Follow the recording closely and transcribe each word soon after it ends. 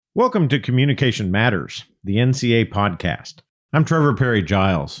Welcome to Communication Matters, the NCA podcast. I'm Trevor Perry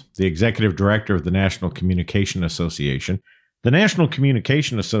Giles, the Executive Director of the National Communication Association. The National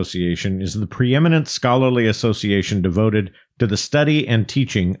Communication Association is the preeminent scholarly association devoted to the study and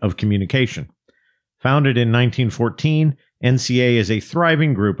teaching of communication. Founded in 1914, NCA is a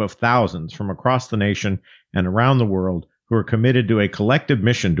thriving group of thousands from across the nation and around the world who are committed to a collective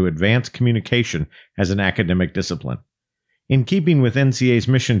mission to advance communication as an academic discipline. In keeping with NCA's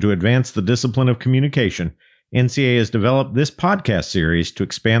mission to advance the discipline of communication, NCA has developed this podcast series to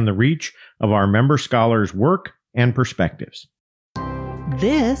expand the reach of our member scholars' work and perspectives.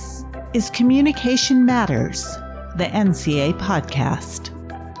 This is Communication Matters, the NCA podcast.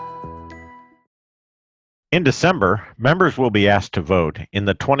 In December, members will be asked to vote in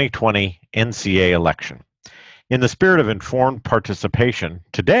the 2020 NCA election. In the spirit of informed participation,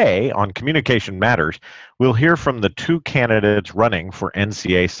 today on Communication Matters, we'll hear from the two candidates running for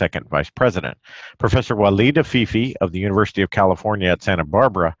NCA second vice president, Professor Walid Afifi of the University of California at Santa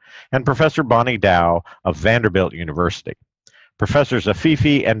Barbara and Professor Bonnie Dow of Vanderbilt University. Professors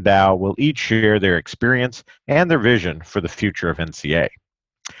Afifi and Dow will each share their experience and their vision for the future of NCA.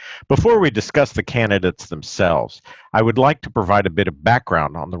 Before we discuss the candidates themselves, I would like to provide a bit of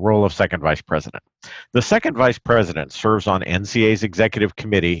background on the role of Second Vice President. The Second Vice President serves on NCA's Executive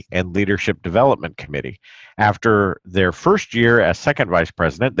Committee and Leadership Development Committee. After their first year as Second Vice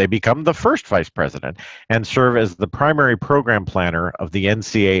President, they become the First Vice President and serve as the primary program planner of the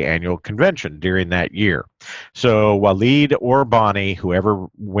NCA Annual Convention during that year. So Walid or Bonnie, whoever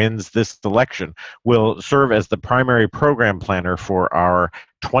wins this election, will serve as the primary program planner for our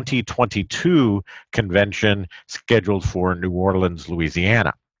 2022 convention scheduled for New Orleans,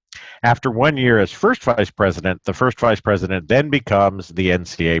 Louisiana. After 1 year as First Vice President, the First Vice President then becomes the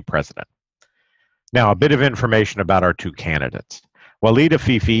NCA President. Now, a bit of information about our two candidates. Walid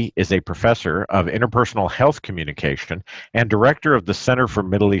Afifi is a professor of interpersonal health communication and director of the Center for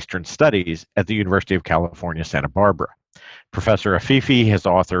Middle Eastern Studies at the University of California, Santa Barbara. Professor Afifi has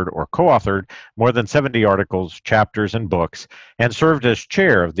authored or co-authored more than 70 articles, chapters, and books, and served as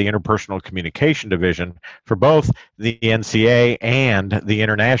chair of the Interpersonal Communication Division for both the NCA and the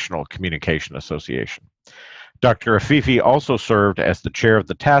International Communication Association. Dr. Afifi also served as the chair of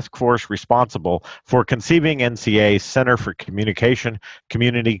the task force responsible for conceiving NCA's Center for Communication,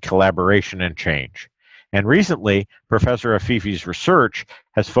 Community Collaboration, and Change. And recently, Professor Afifi's research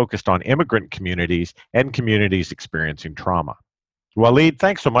has focused on immigrant communities and communities experiencing trauma. Walid,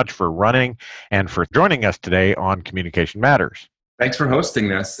 thanks so much for running and for joining us today on Communication Matters. Thanks for hosting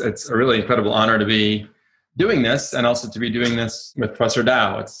this. It's a really incredible honor to be doing this and also to be doing this with Professor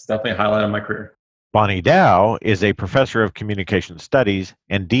Dow. It's definitely a highlight of my career. Bonnie Dow is a professor of communication studies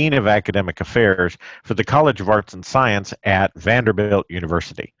and dean of academic affairs for the College of Arts and Science at Vanderbilt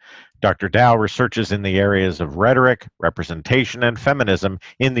University. Dr. Dow researches in the areas of rhetoric, representation, and feminism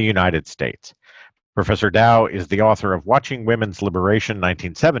in the United States. Professor Dow is the author of Watching Women's Liberation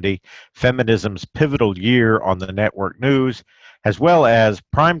 1970, Feminism's Pivotal Year on the Network News, as well as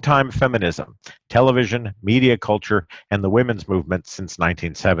Primetime Feminism, Television, Media Culture, and the Women's Movement since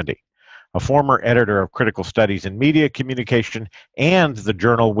 1970. A former editor of Critical Studies in Media Communication and the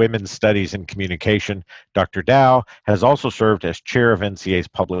journal Women's Studies in Communication, Dr. Dow has also served as chair of NCA's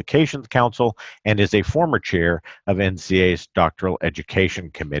Publications Council and is a former chair of NCA's Doctoral Education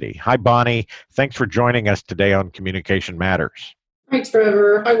Committee. Hi, Bonnie. Thanks for joining us today on Communication Matters. Hi,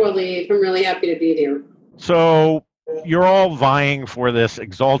 Trevor. Hi, Walid. I'm really happy to be here. So, you're all vying for this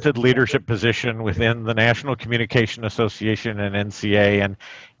exalted leadership position within the National Communication Association and NCA, and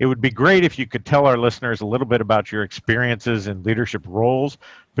it would be great if you could tell our listeners a little bit about your experiences in leadership roles,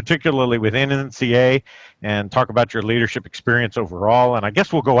 particularly within NCA, and talk about your leadership experience overall. And I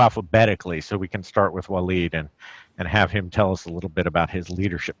guess we'll go alphabetically so we can start with Walid and have him tell us a little bit about his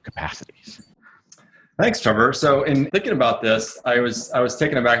leadership capacities. Thanks, Trevor. So in thinking about this, I was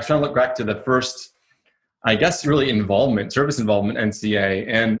taken aback. I was trying to look back to the first, I guess, really service involvement NCA.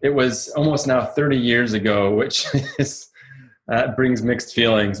 And it was almost now 30 years ago, which is, brings mixed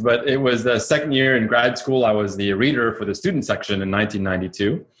feelings. But it was the second year in grad school. I was the reader for the student section in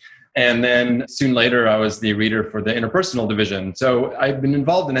 1992. And then soon later, I was the reader for the interpersonal division. So I've been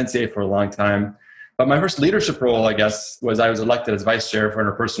involved in NCA for a long time. But my first leadership role, I guess, was I was elected as vice chair for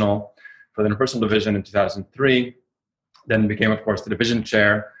the interpersonal division in 2003. Then became, of course, the division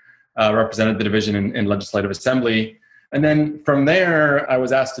chair. Represented the division in Legislative Assembly. And then from there, I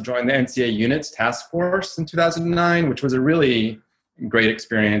was asked to join the NCA Units Task Force in 2009, which was a really great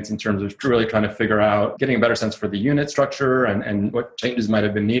experience in terms of really trying to figure out, getting a better sense for the unit structure and what changes might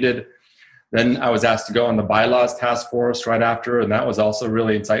have been needed. Then I was asked to go on the bylaws task force right after, and that was also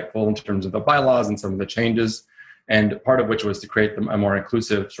really insightful in terms of the bylaws and some of the changes, and part of which was to create a more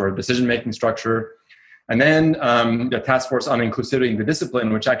inclusive sort of decision-making structure. And then the task force on inclusivity in the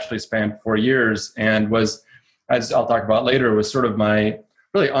discipline, which actually spanned 4 years and was, as I'll talk about later, was sort of my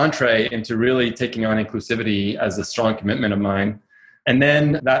really entree into really taking on inclusivity as a strong commitment of mine. And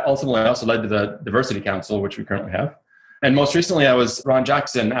then that ultimately also led to the Diversity Council, which we currently have. And most recently, Ron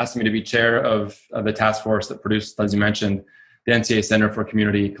Jackson asked me to be chair of the task force that produced, as you mentioned, the NCA Center for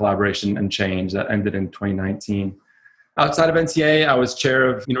Community Collaboration and Change that ended in 2019. Outside of NCA, I was chair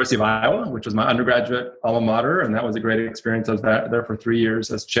of University of Iowa, which was my undergraduate alma mater, and that was a great experience. I was there for 3 years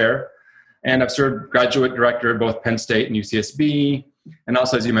as chair. And I've served graduate director at both Penn State and UCSB. And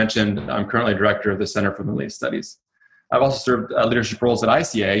also, as you mentioned, I'm currently director of the Center for Middle East Studies. I've also served leadership roles at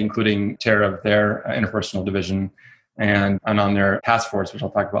ICA, including chair of their interpersonal division, and I'm on their task force, which I'll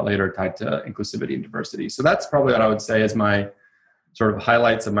talk about later, tied to inclusivity and diversity. So that's probably what I would say is my sort of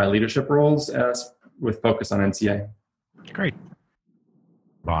highlights of my leadership roles with focus on NCA. Great.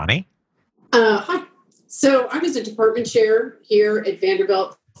 Bonnie? Hi. So I was a department chair here at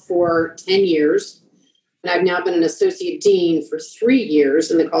Vanderbilt for 10 years, and I've now been an associate dean for 3 years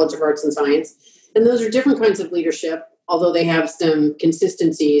in the College of Arts and Science. And those are different kinds of leadership, although they have some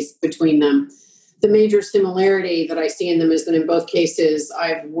consistencies between them. The major similarity that I see in them is that in both cases,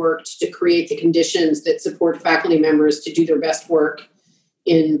 I've worked to create the conditions that support faculty members to do their best work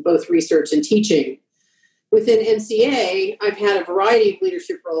in both research and teaching. Within NCA, I've had a variety of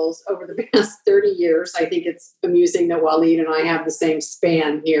leadership roles over the past 30 years. I think it's amusing that Walid and I have the same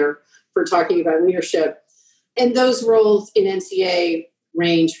span here for talking about leadership. And those roles in NCA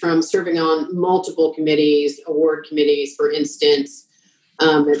range from serving on multiple committees, award committees, for instance,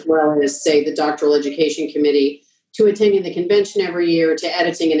 as well as, say, the Doctoral Education Committee, to attending the convention every year, to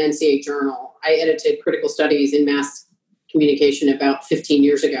editing an NCA journal. I edited Critical Studies in Mass Communication about 15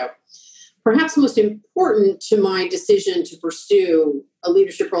 years ago. Perhaps most important to my decision to pursue a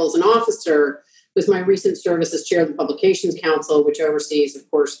leadership role as an officer was my recent service as chair of the Publications Council, which oversees, of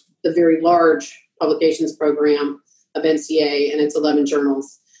course, the very large publications program of NCA and its 11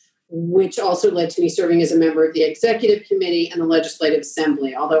 journals, which also led to me serving as a member of the Executive Committee and the Legislative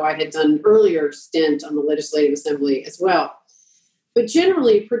Assembly, although I had done an earlier stint on the Legislative Assembly as well. But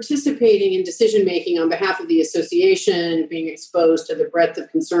generally, participating in decision-making on behalf of the association, being exposed to the breadth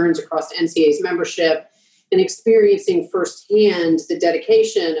of concerns across NCA's membership, and experiencing firsthand the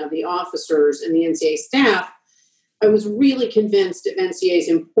dedication of the officers and the NCA staff, I was really convinced of NCA's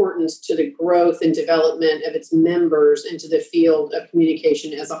importance to the growth and development of its members and to the field of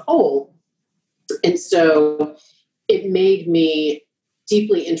communication as a whole. And so it made me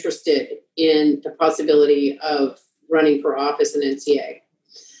deeply interested in the possibility of running for office in NCA.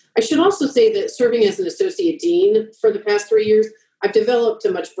 I should also say that serving as an associate dean for the past 3 years, I've developed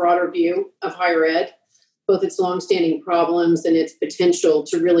a much broader view of higher ed, both its longstanding problems and its potential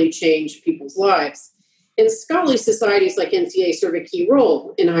to really change people's lives. And scholarly societies like NCA serve a key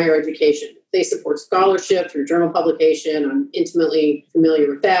role in higher education. They support scholarship through journal publication. I'm intimately familiar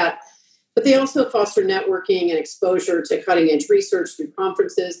with that. But they also foster networking and exposure to cutting-edge research through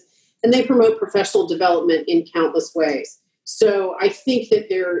conferences, and they promote professional development in countless ways. So I think that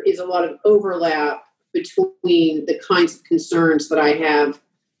there is a lot of overlap between the kinds of concerns that I have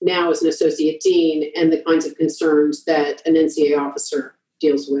now as an associate dean and the kinds of concerns that an NCA officer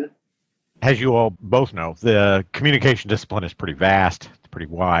deals with. As you all both know, the communication discipline is pretty vast, it's pretty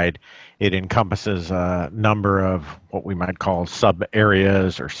wide. It encompasses a number of what we might call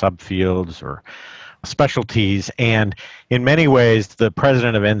sub-areas or subfields or specialties. And in many ways, the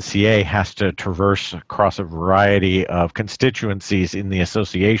president of NCA has to traverse across a variety of constituencies in the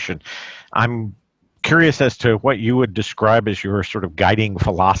association. I'm curious as to what you would describe as your sort of guiding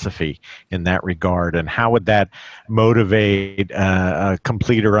philosophy in that regard, and how would that motivate a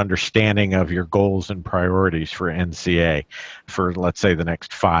completer understanding of your goals and priorities for NCA for, let's say, the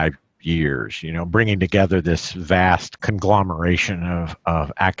next 5 years, bringing together this vast conglomeration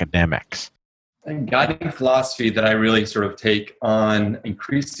of academics. A guiding philosophy that I really sort of take on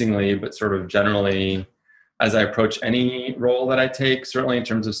increasingly, but sort of generally as I approach any role that I take, certainly in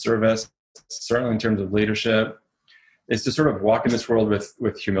terms of service, certainly in terms of leadership, is to sort of walk in this world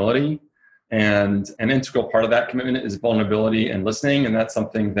with humility. And an integral part of that commitment is vulnerability and listening. And that's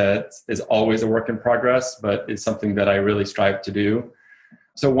something that is always a work in progress, but is something that I really strive to do.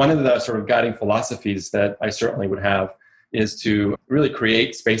 So one of the sort of guiding philosophies that I certainly would have is to really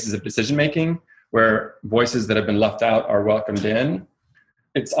create spaces of decision-making where voices that have been left out are welcomed in.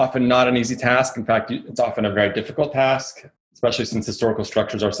 It's often not an easy task. In fact, it's often a very difficult task. especially since historical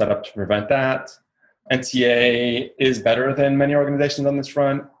structures are set up to prevent that. NCA is better than many organizations on this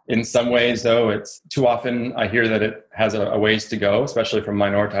front. In some ways, though, it's too often I hear that it has a ways to go, especially from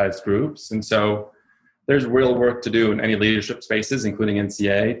minoritized groups. And so there's real work to do in any leadership spaces, including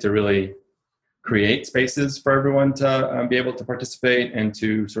NCA, to really create spaces for everyone to be able to participate and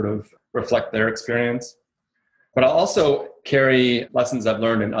to sort of reflect their experience. But I'll also carry lessons I've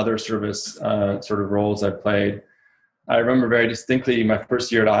learned in other service sort of roles I've played. I remember very distinctly my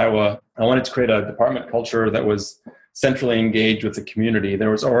first year at Iowa, I wanted to create a department culture that was centrally engaged with the community.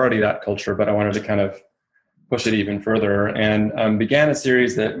 There was already that culture, but I wanted to kind of push it even further, and began a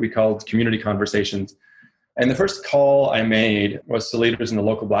series that we called Community Conversations. And the first call I made was to leaders in the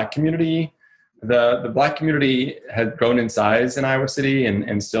local Black community. The Black community had grown in size in Iowa City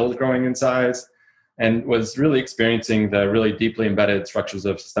and still is growing in size, and was really experiencing the really deeply embedded structures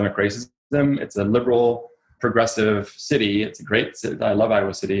of systemic racism. It's a liberal, progressive city. It's a great city. I love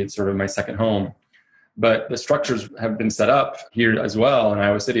Iowa City. It's sort of my second home. But the structures have been set up here as well, in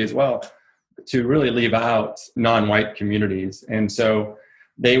Iowa City as well, to really leave out non-white communities. And so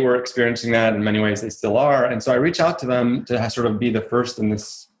they were experiencing that in many ways. They still are. And so I reached out to them to sort of be the first in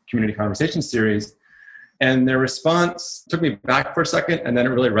this community conversation series. And their response took me back for a second, and then it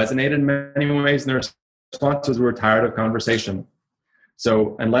really resonated in many ways. And their response was, we're tired of conversation.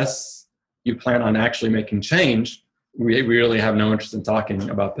 So unless you plan on actually making change, we really have no interest in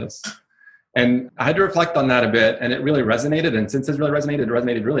talking about this. And I had to reflect on that a bit, and it really resonated. And since it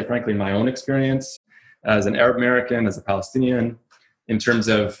resonated really, frankly, in my own experience as an Arab American, as a Palestinian, in terms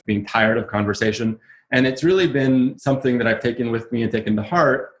of being tired of conversation. And it's really been something that I've taken with me and taken to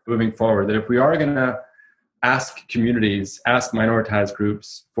heart moving forward, that if we are going to ask communities, ask minoritized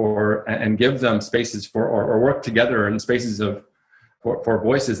groups for, and give them spaces for, or work together in spaces for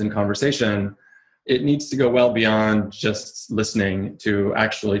voices in conversation, it needs to go well beyond just listening to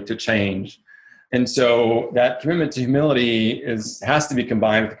change. And so that commitment to humility has to be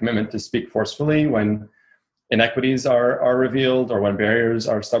combined with the commitment to speak forcefully when inequities are revealed, or when barriers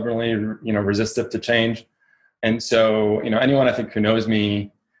are stubbornly, resistive to change. And so, anyone I think who knows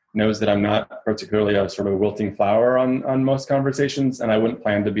me knows that I'm not particularly a sort of wilting flower on most conversations, and I wouldn't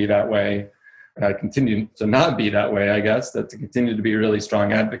plan to be that way. And I continue to not be that way, I guess, to continue to be a really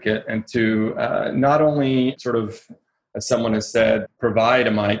strong advocate, and to not only sort of, as someone has said, provide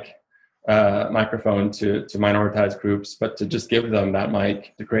a microphone to minoritized groups, but to just give them that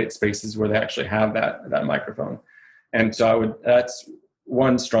mic, to create spaces where they actually have that microphone. And so that's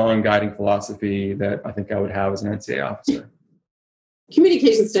one strong guiding philosophy that I think I would have as an NCA officer.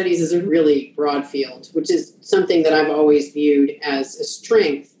 Communication studies is a really broad field, which is something that I've always viewed as a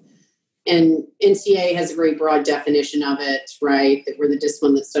strength. And NCA has a very broad definition of it, right? That we're the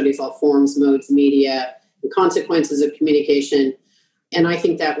discipline that studies all forms, modes, media, and consequences of communication. And I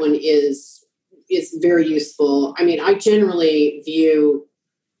think that one is very useful. I mean, I generally view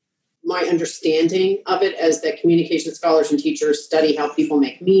my understanding of it as that communication scholars and teachers study how people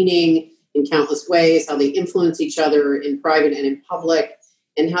make meaning in countless ways, how they influence each other in private and in public,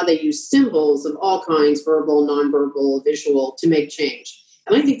 and how they use symbols of all kinds, verbal, nonverbal, visual, to make change.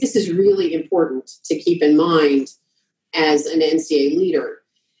 And I think this is really important to keep in mind as an NCA leader,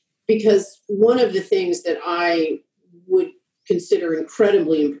 because one of the things that I would consider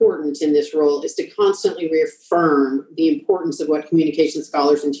incredibly important in this role is to constantly reaffirm the importance of what communication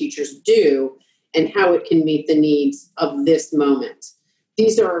scholars and teachers do and how it can meet the needs of this moment.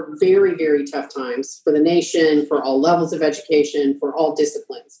 These are very, very tough times for the nation, for all levels of education, for all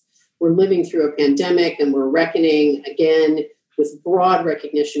disciplines. We're living through a pandemic, and we're reckoning again with broad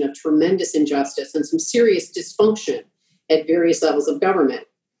recognition of tremendous injustice and some serious dysfunction at various levels of government.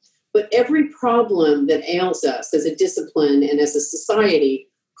 But every problem that ails us as a discipline and as a society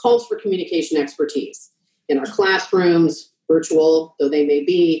calls for communication expertise in our classrooms, virtual though they may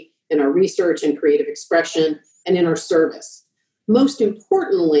be, in our research and creative expression, and in our service. Most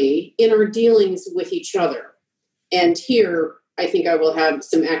importantly, in our dealings with each other. And here, I think I will have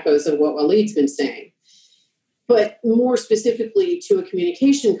some echoes of what Walid's been saying. But more specifically to a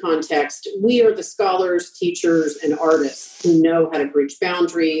communication context, we are the scholars, teachers, and artists who know how to bridge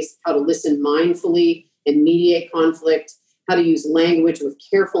boundaries, how to listen mindfully and mediate conflict, how to use language with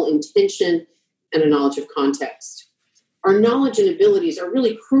careful intention and a knowledge of context. Our knowledge and abilities are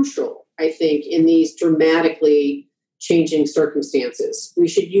really crucial, I think, in these dramatically changing circumstances. We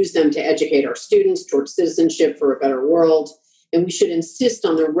should use them to educate our students towards citizenship for a better world. And we should insist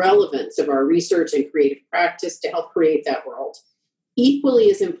on the relevance of our research and creative practice to help create that world. Equally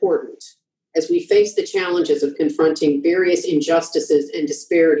as important, as we face the challenges of confronting various injustices and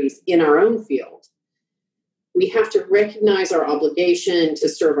disparities in our own field, we we have to recognize our obligation to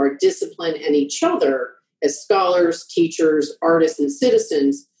serve our discipline and each other as scholars, teachers, artists, and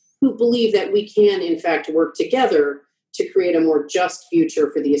citizens who believe that we can, in fact, work together to create a more just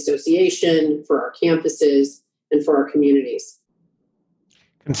future for the association, for our campuses, and for our communities.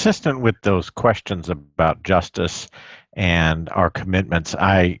 Consistent with those questions about justice and our commitments,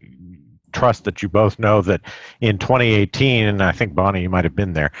 I trust that you both know that in 2018, and I think, Bonnie, you might have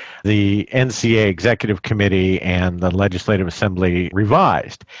been there, the NCA Executive Committee and the Legislative Assembly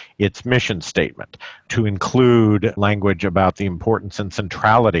revised its mission statement to include language about the importance and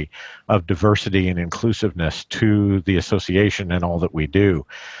centrality of diversity and inclusiveness to the association and all that we do.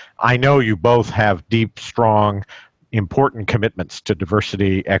 I know you both have deep, strong, important commitments to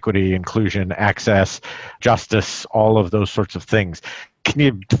diversity, equity, inclusion, access, justice, all of those sorts of things. Can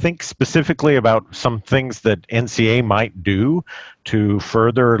you think specifically about some things that NCA might do to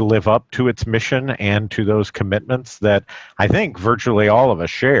further live up to its mission and to those commitments that I think virtually all of us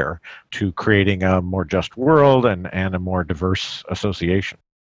share to creating a more just world and a more diverse association?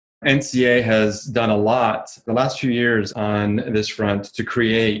 NCA has done a lot the last few years on this front to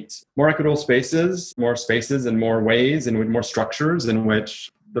create more equitable spaces and more ways and with more structures in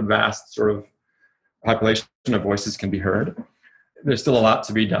which the vast sort of population of voices can be heard. There's still a lot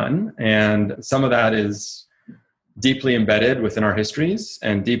to be done, and some of that is deeply embedded within our histories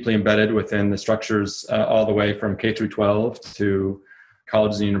and deeply embedded within the structures all the way from K through 12 to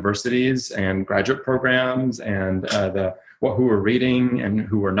colleges and universities and graduate programs and who are reading and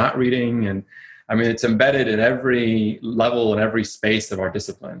who are not reading. And I mean, it's embedded in every level and every space of our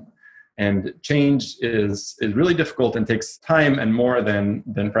discipline. And change is really difficult and takes time and more than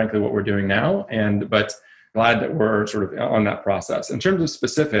frankly what we're doing now. But glad that we're sort of on that process. In terms of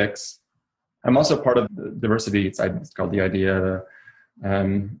specifics, I'm also part of the diversity, it's called the IDEA,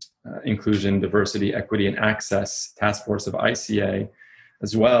 Inclusion, Diversity, Equity, and Access Task Force of ICA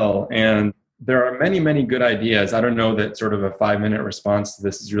as well. And there are many, many good ideas. I don't know that sort of a 5-minute response to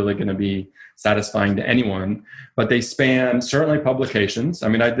this is really going to be satisfying to anyone, but they span certainly publications. I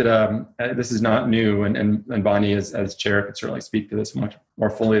mean, this is not new, and Bonnie as chair could certainly speak to this much more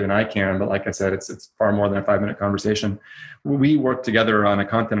fully than I can, but like I said, it's far more than a 5-minute conversation. We worked together on a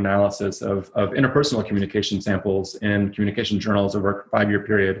content analysis of interpersonal communication samples in communication journals over a 5-year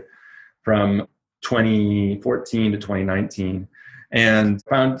period from 2014 to 2019. And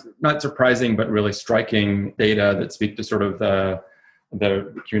found, not surprising, but really striking data that speak to sort of the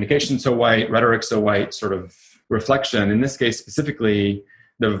communication so white, rhetoric so white sort of reflection. In this case, specifically,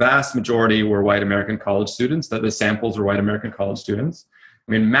 the vast majority were white American college students, that the samples were white American college students.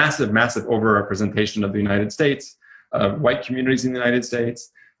 I mean, massive, massive overrepresentation of the United States, white communities in the United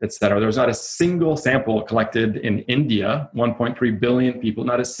States, et cetera. There was not a single sample collected in India, 1.3 billion people,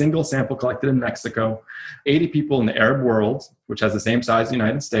 not a single sample collected in Mexico, 80 people in the Arab world, which has the same size as the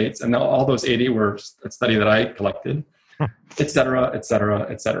United States, and all those 80 were a study that I collected, et cetera, et cetera,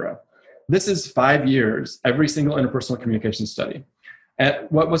 et cetera. This is 5 years, every single interpersonal communication study. And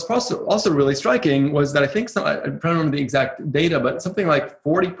what was also really striking was that I think, I don't remember the exact data, but something like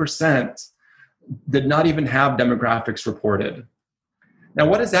 40% did not even have demographics reported. Now,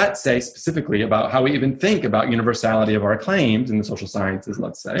 what does that say specifically about how we even think about universality of our claims in the social sciences,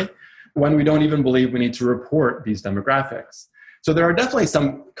 let's say, when we don't even believe we need to report these demographics? So there are definitely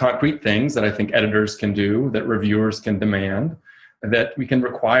some concrete things that I think editors can do, that reviewers can demand, that we can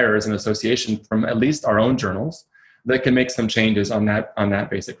require as an association from at least our own journals, that can make some changes on that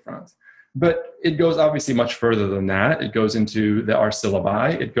basic front. But it goes obviously much further than that. It goes into our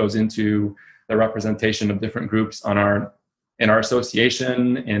syllabi. It goes into the representation of different groups in our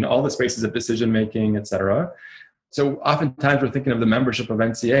association, in all the spaces of decision-making, et cetera. So oftentimes we're thinking of the membership of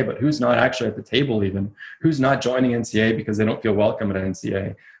NCA, but who's not actually at the table even? Who's not joining NCA because they don't feel welcome at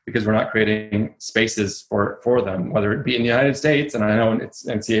NCA, because we're not creating spaces for them, whether it be in the United States, and I know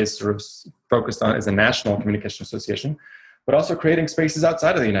NCA is sort of focused on as a national communication association, but also creating spaces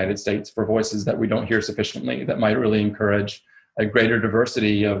outside of the United States for voices that we don't hear sufficiently, that might really encourage a greater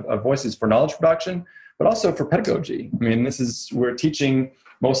diversity of voices for knowledge production, but also for pedagogy. I mean, we're teaching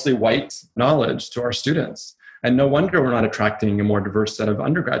mostly white knowledge to our students. And no wonder we're not attracting a more diverse set of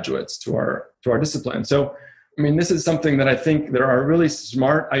undergraduates to our discipline. So, I mean, this is something that I think there are really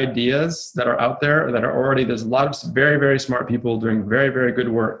smart ideas that are out there that are already, there's a lot of very, very smart people doing very, very good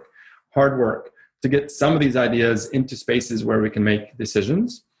work, hard work to get some of these ideas into spaces where we can make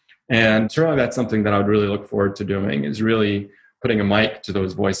decisions. And certainly that's something that I would really look forward to doing, is really putting a mic to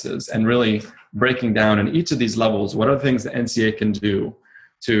those voices and really breaking down in each of these levels, what are the things that NCA can do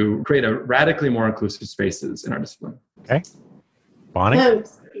to create a radically more inclusive spaces in our discipline. Okay. Bonnie?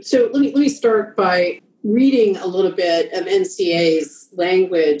 So let me start by reading a little bit of NCA's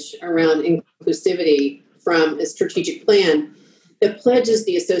language around inclusivity from a strategic plan that pledges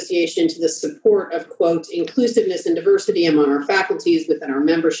the association to the support of, quote, inclusiveness and diversity among our faculties, within our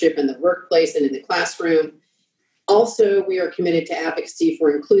membership in the workplace and in the classroom. Also, we are committed to advocacy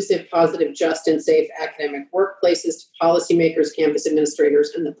for inclusive, positive, just, and safe academic workplaces to policymakers, campus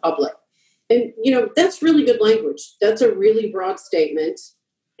administrators, and the public. And, that's really good language. That's a really broad statement.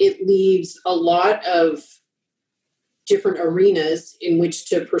 It leaves a lot of different arenas in which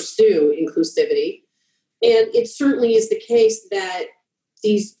to pursue inclusivity. And it certainly is the case that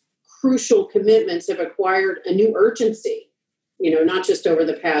these crucial commitments have acquired a new urgency, not just over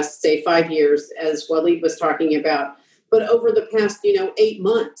the past, say, 5 years, as Waleed was talking about, but over the past, 8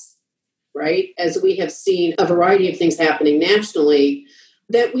 months, right? As we have seen a variety of things happening nationally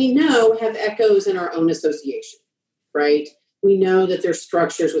that we know have echoes in our own association, right? We know that there's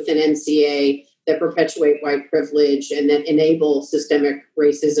structures within NCA that perpetuate white privilege and that enable systemic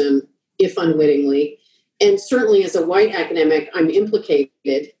racism, if unwittingly. And certainly as a white academic, I'm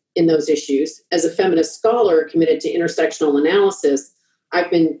implicated in those issues. As a feminist scholar committed to intersectional analysis, I've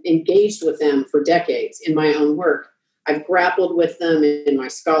been engaged with them for decades in my own work. I've grappled with them in my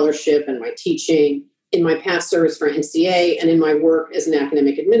scholarship and my teaching, in my past service for NCA, and in my work as an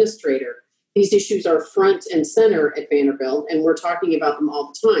academic administrator. These issues are front and center at Vanderbilt, and we're talking about them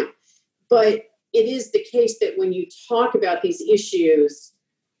all the time. But it is the case that when you talk about these issues,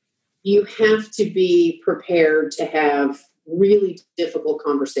 you have to be prepared to have really difficult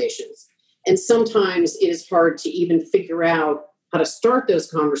conversations. And sometimes it is hard to even figure out how to start those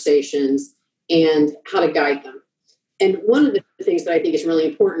conversations and how to guide them. And one of the things that I think is really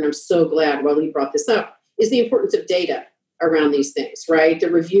important, I'm so glad Waleed brought this up, is the importance of data around these things, right? The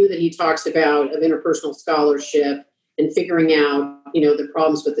review that he talks about of interpersonal scholarship and figuring out, the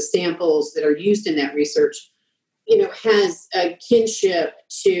problems with the samples that are used in that research, has a kinship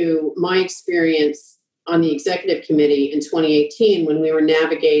to my experience on the executive committee in 2018 when we were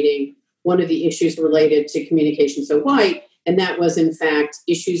navigating one of the issues related to Communication So White, and that was, in fact,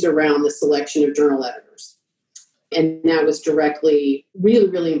 issues around the selection of journal editors. And that was directly really,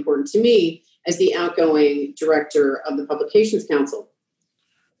 really important to me as the outgoing director of the Publications Council.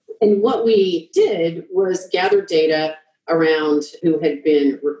 And what we did was gather data around who had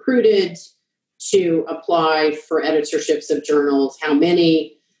been recruited to apply for editorships of journals, how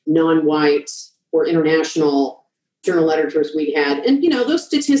many non-white or international journal editors we had. And, those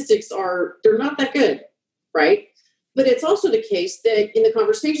statistics they're not that good, right? But it's also the case that in the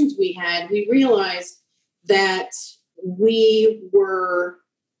conversations we had, we realized that we were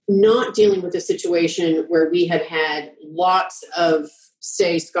not dealing with a situation where we had lots of,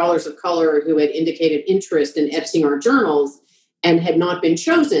 say, scholars of color who had indicated interest in editing our journals and had not been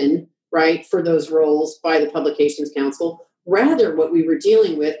chosen, right, for those roles by the Publications Council. Rather, what we were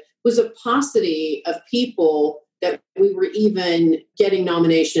dealing with was a paucity of people that we were even getting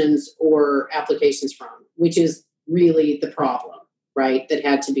nominations or applications from, which is really the problem, right, that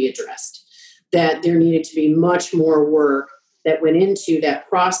had to be addressed. That there needed to be much more work that went into that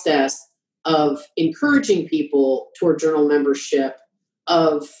process of encouraging people toward journal membership,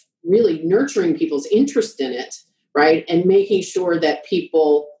 of really nurturing people's interest in it, right, and making sure that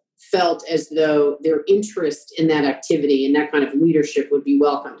people felt as though their interest in that activity and that kind of leadership would be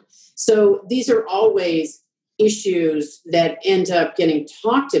welcomed. So these are always issues that end up getting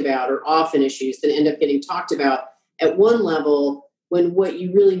talked about, or often issues that end up getting talked about at one level, when what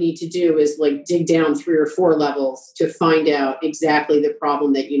you really need to do is dig down 3 or 4 levels to find out exactly the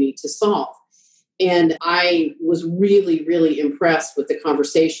problem that you need to solve. And I was really, really impressed with the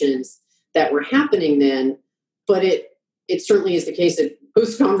conversations that were happening then, but it certainly is the case that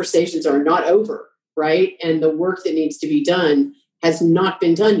those conversations are not over, right? And the work that needs to be done has not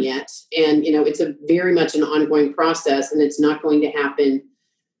been done yet. And, it's a very much an ongoing process, and it's not going to happen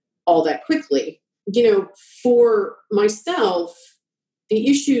all that quickly. For myself, the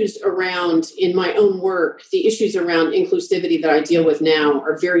issues around, in my own work, the issues around inclusivity that I deal with now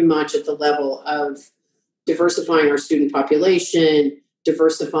are very much at the level of diversifying our student population,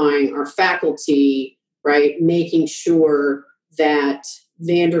 diversifying our faculty, right? Making sure that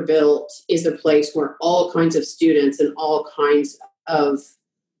Vanderbilt is a place where all kinds of students and all kinds of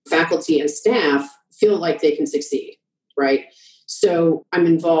faculty and staff feel like they can succeed, right? So I'm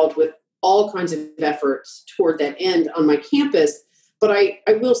involved with all kinds of efforts toward that end on my campus. But I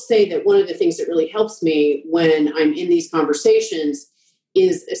will say that one of the things that really helps me when I'm in these conversations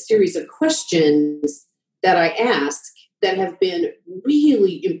is a series of questions that I ask that have been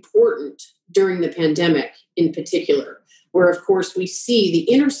really important during the pandemic in particular, where, of course, we see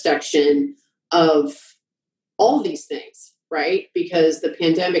the intersection of all these things, right? Because the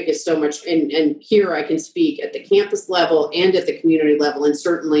pandemic is so much, and here I can speak at the campus level and at the community level. And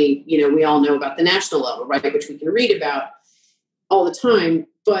certainly, we all know about the national level, right? Which we can read about all the time.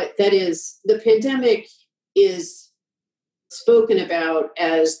 But that is, the pandemic is spoken about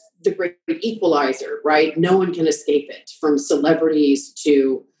as the great equalizer, right? No one can escape it, from celebrities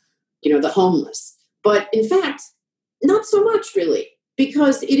to, the homeless. But in fact, not so much really,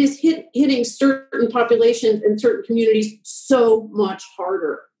 because it is hitting certain populations and certain communities so much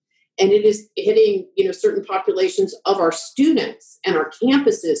harder. And it is hitting, certain populations of our students and our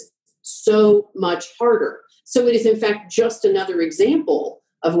campuses so much harder. So it is in fact just another example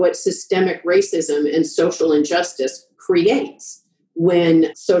of what systemic racism and social injustice creates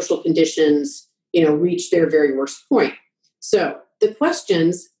when social conditions, reach their very worst point. So the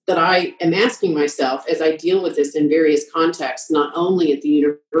questions that I am asking myself as I deal with this in various contexts, not only at the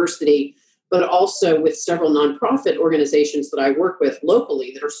university, but also with several nonprofit organizations that I work with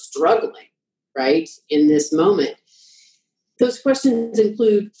locally that are struggling, right, in this moment. Those questions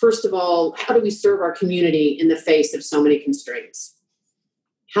include, first of all, how do we serve our community in the face of so many constraints?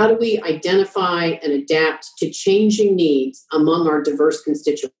 How do we identify and adapt to changing needs among our diverse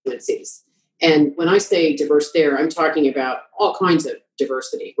constituencies? And when I say diverse there, I'm talking about all kinds of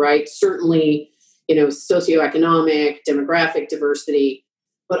diversity, right? Certainly, socioeconomic, demographic diversity,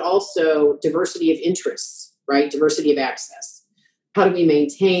 but also diversity of interests, right? Diversity of access. How do we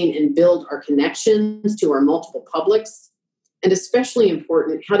maintain and build our connections to our multiple publics? And especially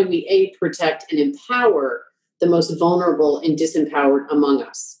important, how do we aid, protect, and empower the most vulnerable and disempowered among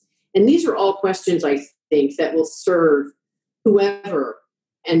us? And these are all questions, I think, that will serve whoever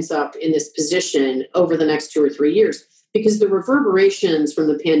ends up in this position over the next 2 or 3 years, because the reverberations from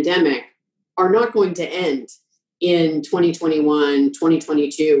the pandemic are not going to end in 2021,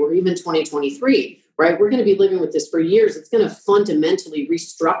 2022, or even 2023, right? We're going to be living with this for years. It's going to fundamentally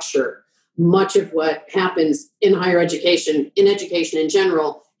restructure much of what happens in higher education, in education in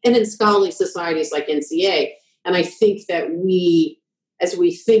general, and in scholarly societies like NCA. And I think that as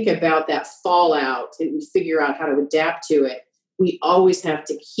we think about that fallout and we figure out how to adapt to it, we always have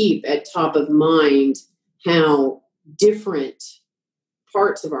to keep at top of mind how different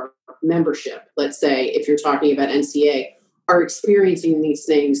parts of our membership, let's say, if you're talking about NCA, are experiencing these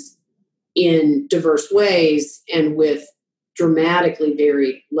things in diverse ways and with dramatically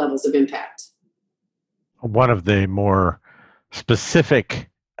varied levels of impact. One of the more specific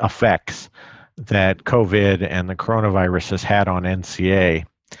effects that COVID and the coronavirus has had on NCA,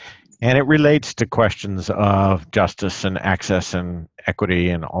 and it relates to questions of justice and access and equity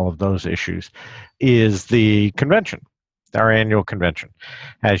and all of those issues, is the convention, our annual convention.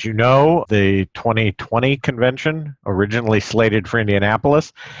 As you know, the 2020 convention, originally slated for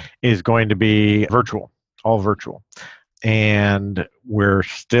Indianapolis, is going to be virtual, all virtual. And we're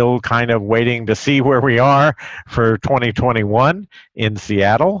still kind of waiting to see where we are for 2021 in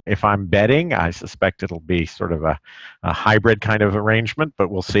Seattle. If I'm betting, I suspect it'll be sort of a hybrid kind of arrangement,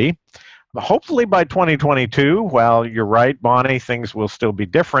 but we'll see. Hopefully by 2022, while you're right, Bonnie, things will still be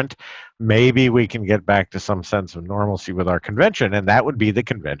different. Maybe we can get back to some sense of normalcy with our convention, and that would be the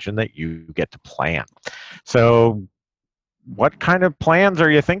convention that you get to plan. So what kind of plans are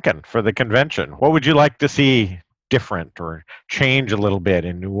you thinking for the convention? What would you like to see different or change a little bit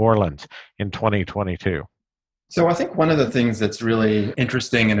in New Orleans in 2022? So I think one of the things that's really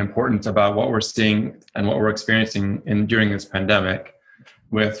interesting and important about what we're seeing and what we're experiencing during this pandemic,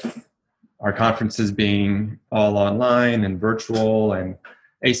 with our conferences being all online and virtual and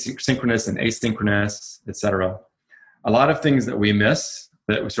asynchronous and asynchronous, et cetera, a lot of things that we miss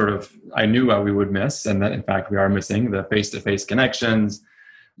that I knew we would miss, and that in fact we are missing, the face-to-face connections,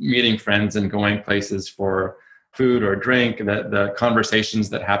 meeting friends and going places for food or drink, the conversations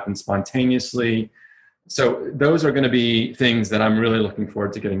that happen spontaneously. So those are going to be things that I'm really looking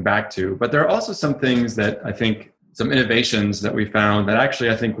forward to getting back to. But there are also some things that I think, some innovations that we found that actually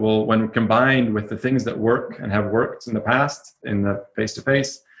I think will, when combined with the things that work and have worked in the past in the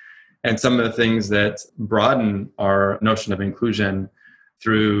face-to-face, and some of the things that broaden our notion of inclusion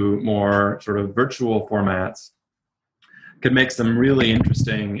through more sort of virtual formats, could make some really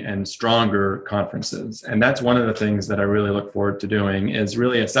interesting and stronger conferences. And that's one of the things that I really look forward to doing, is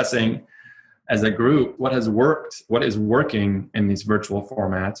really assessing as a group what has worked, what is working in these virtual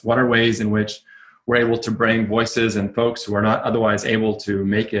formats, what are ways in which we're able to bring voices and folks who are not otherwise able to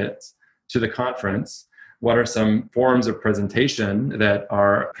make it to the conference. What are some forms of presentation that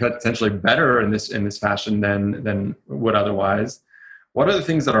are potentially better in this fashion than would otherwise? What are the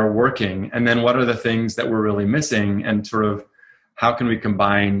things that are working? And then what are the things that we're really missing? And sort of how can we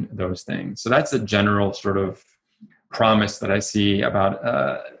combine those things? So that's a general sort of promise that I see about,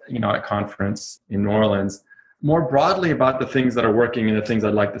 a conference in New Orleans. More broadly about the things that are working and the things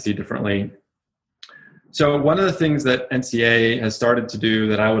I'd like to see differently. So one of the things that NCA has started to do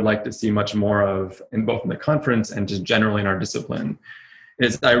that I would like to see much more of in both in the conference and just generally in our discipline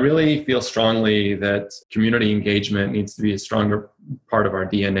is I really feel strongly that community engagement needs to be a stronger part of our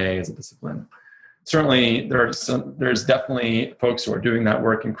DNA as a discipline. Certainly, there's definitely folks who are doing that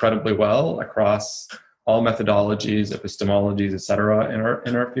work incredibly well across all methodologies, epistemologies, et cetera,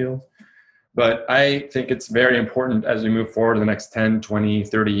 in our field. But I think it's very important as we move forward in the next 10, 20,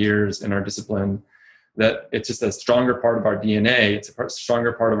 30 years in our discipline that it's just a stronger part of our DNA. It's a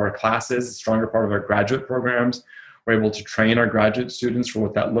stronger part of our classes, a stronger part of our graduate programs. We're able to train our graduate students for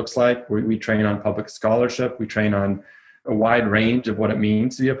what that looks like. We train on public scholarship. We train on a wide range of what it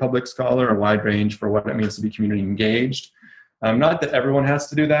means to be a public scholar, a wide range for what it means to be community engaged. Not that everyone has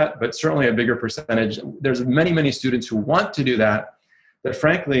to do that, but certainly a bigger percentage. There's many, many students who want to do that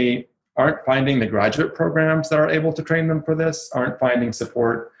frankly aren't finding the graduate programs that are able to train them for this, aren't finding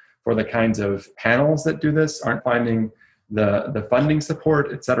support for the kinds of panels that do this, aren't finding the funding support,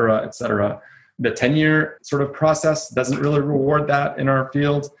 et cetera, et cetera. The tenure sort of process doesn't really reward that in our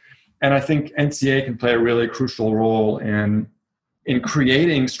field. And I think NCA can play a really crucial role in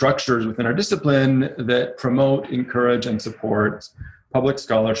creating structures within our discipline that promote, encourage, and support public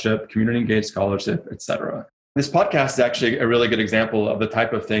scholarship, community engaged scholarship, et cetera. This podcast is actually a really good example of the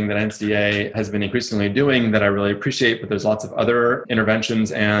type of thing that NCA has been increasingly doing that I really appreciate, but there's lots of other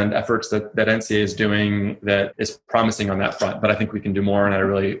interventions and efforts that NCA is doing that is promising on that front. But I think we can do more, and I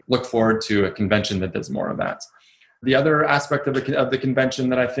really look forward to a convention that does more of that. The other aspect of the convention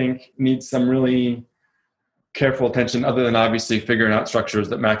that I think needs some really careful attention, other than obviously figuring out structures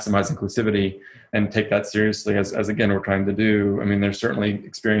that maximize inclusivity and take that seriously, as again, we're trying to do. I mean, there's certainly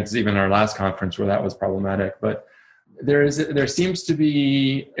experiences even in our last conference where that was problematic, but there seems to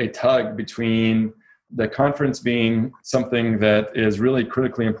be a tug between the conference being something that is really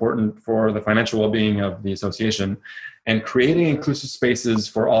critically important for the financial well-being of the association and creating inclusive spaces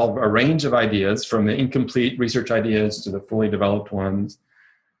for a range of ideas, from the incomplete research ideas to the fully developed ones,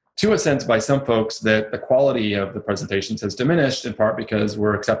 to a sense by some folks that the quality of the presentations has diminished, in part because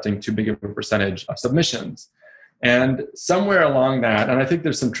we're accepting too big of a percentage of submissions. And somewhere along that, and I think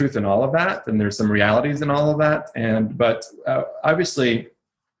there's some truth in all of that, and there's some realities in all of that, but obviously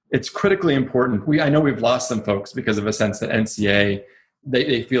it's critically important. I know we've lost some folks because of a sense that NCA,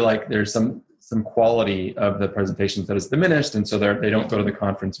 they feel like there's some quality of the presentations that is diminished, and so they don't go to the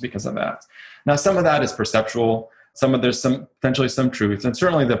conference because of that. Now, some of that is perceptual. There's potentially some truth, and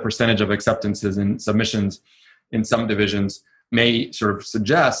certainly the percentage of acceptances and submissions in some divisions may sort of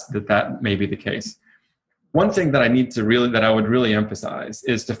suggest that may be the case. One thing that I would really emphasize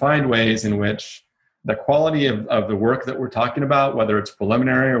is to find ways in which the quality of the work that we're talking about, whether it's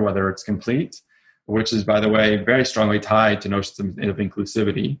preliminary or whether it's complete, which is, by the way, very strongly tied to notions of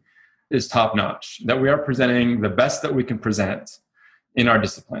inclusivity, is top-notch, that we are presenting the best that we can present in our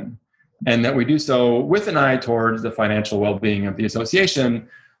discipline, and that we do so with an eye towards the financial well-being of the association,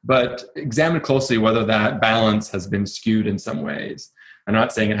 but examine closely whether that balance has been skewed in some ways. I'm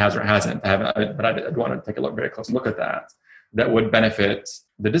not saying it has or hasn't, but I'd want to take a very close look at that would benefit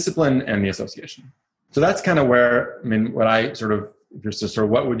the discipline and the association. So that's kind of where,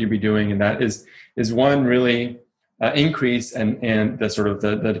 what would you be doing? And that is one really increase and the sort of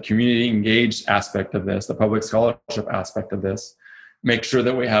the community engaged aspect of this, the public scholarship aspect of this. Make sure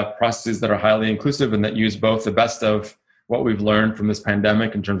that we have processes that are highly inclusive and that use both the best of what we've learned from this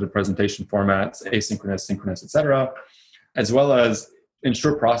pandemic in terms of presentation formats, asynchronous, synchronous, et cetera, as well as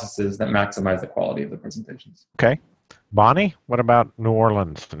ensure processes that maximize the quality of the presentations. Okay. Bonnie, what about New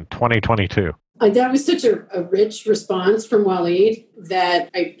Orleans in 2022? That was such a rich response from Waleed that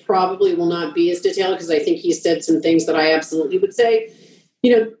I probably will not be as detailed because I think he said some things that I absolutely would say.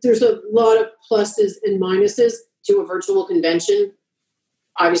 There's a lot of pluses and minuses to a virtual convention.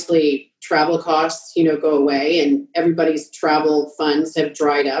 Obviously, travel costs, go away, and everybody's travel funds have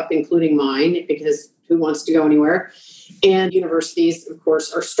dried up, including mine, because who wants to go anywhere? And universities, of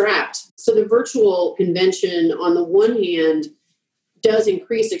course, are strapped. So the virtual convention, on the one hand, does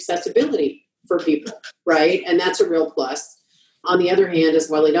increase accessibility for people, right? And that's a real plus. On the other hand, as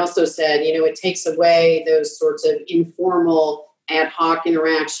Waleed also said, it takes away those sorts of informal, ad hoc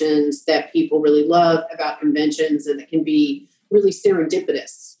interactions that people really love about conventions and that can be really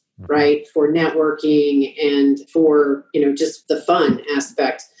serendipitous, right? For networking and for, just the fun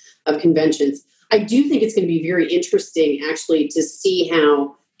aspect of conventions. I do think it's going to be very interesting actually to see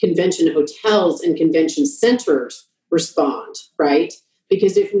how convention hotels and convention centers respond, right?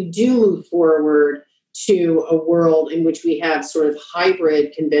 Because if we do move forward to a world in which we have sort of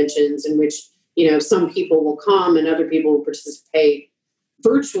hybrid conventions in which, some people will come and other people will participate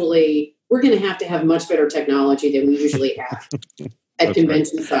virtually, we're going to have much better technology than we usually have at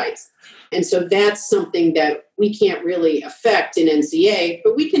convention sites. And so that's something that we can't really affect in NCA,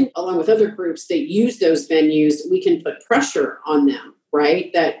 but we can, along with other groups that use those venues, we can put pressure on them,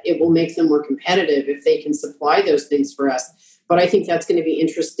 right? That it will make them more competitive if they can supply those things for us. But I think that's going to be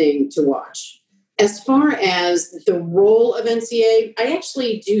interesting to watch. As far as the role of NCA, I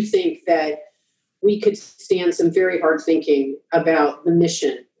actually do think that we could stand some very hard thinking about the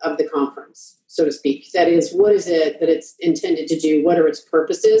mission of the conference, so to speak. That is, what is it that it's intended to do? What are its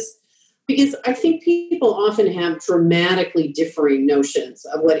purposes? Because I think people often have dramatically differing notions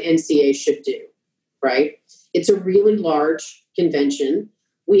of what NCA should do, right? It's a really large convention.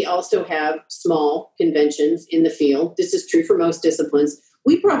 We also have small conventions in the field. This is true for most disciplines.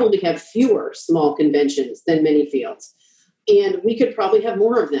 We probably have fewer small conventions than many fields. And we could probably have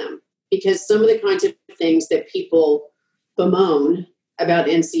more of them because some of the kinds of things that people bemoan about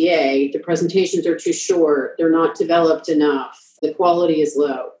NCA, the presentations are too short, they're not developed enough, the quality is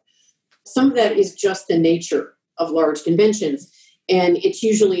low. Some of that is just the nature of large conventions. And it's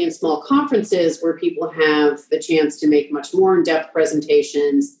usually in small conferences where people have the chance to make much more in-depth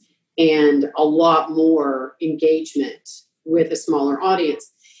presentations and a lot more engagement with a smaller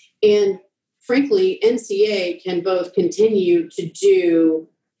audience. And frankly, NCA can both continue to do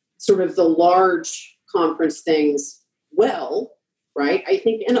sort of the large conference things well, right? I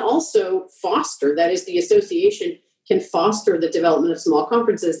think, and also foster, that is, the association can foster the development of small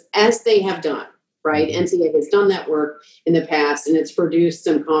conferences as they have done, right? NCA has done that work in the past, and it's produced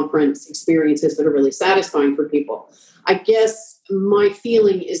some conference experiences that are really satisfying for people. I guess my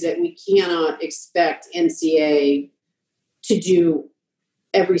feeling is that we cannot expect NCA to do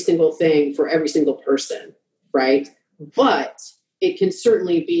every single thing for every single person, right? But it can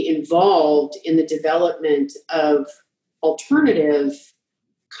certainly be involved in the development of alternative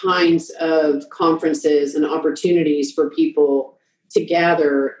kinds of conferences and opportunities for people to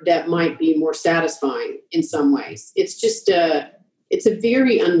gather that might be more satisfying in some ways. It's just it's a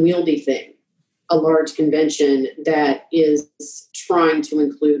very unwieldy thing, a large convention that is trying to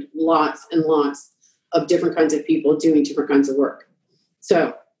include lots and lots of different kinds of people doing different kinds of work.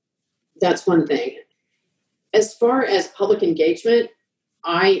 So that's one thing. As far as public engagement,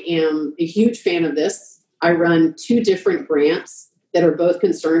 I am a huge fan of this. I run 2 different grants that are both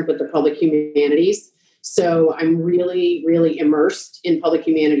concerned with the public humanities. So I'm really, really immersed in public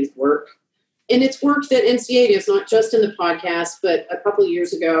humanities work. And it's work that NCA does, not just in the podcast, but a couple of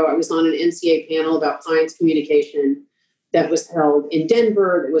years ago, I was on an NCA panel about science communication that was held in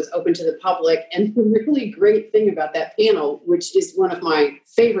Denver, that was open to the public. And the really great thing about that panel, which is one of my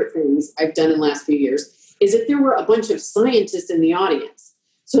favorite things I've done in the last few years, is that there were a bunch of scientists in the audience.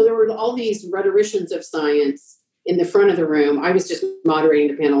 So there were all these rhetoricians of science in the front of the room. I was just moderating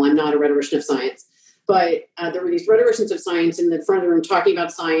the panel. I'm not a rhetorician of science. But there were these rhetoricians of science in the front of the room talking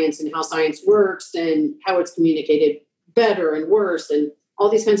about science and how science works and how it's communicated better and worse and all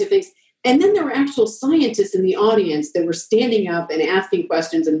these kinds of things. And then there were actual scientists in the audience that were standing up and asking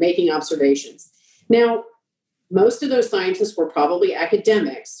questions and making observations. Now, most of those scientists were probably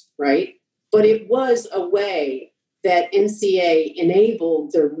academics, right? But it was a way that NCA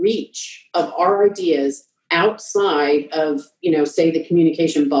enabled the reach of our ideas outside of, say, the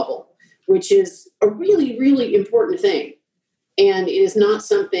communication bubble, which is a really, really important thing. And it is not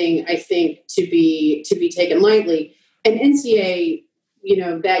something, I think, to be taken lightly. And NCA,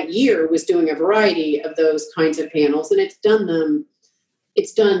 that year was doing a variety of those kinds of panels, and it's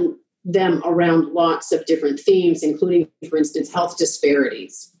done them around lots of different themes, including, for instance, health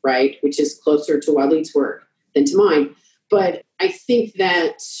disparities, right, which is closer to Walid's work than to mine. But I think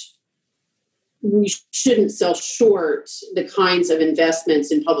that we shouldn't sell short the kinds of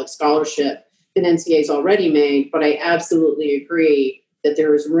investments in public scholarship that NCA has already made, but I absolutely agree that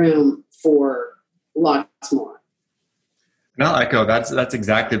there is room for lots more. And I'll echo, that's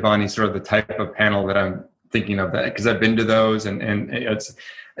exactly, Bonnie, sort of the type of panel that I'm thinking of, that because I've been to those, and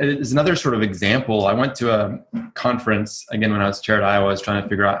it's another sort of example. I went to a conference again when I was chair at Iowa. I was trying to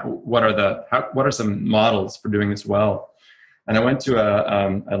figure out what are some models for doing this well. And I went to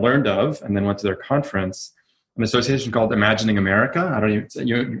I learned of, and then went to their conference, an association called Imagining America.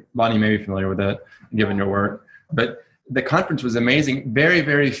 You, Bonnie, may be familiar with it, given your work. But the conference was amazing. Very,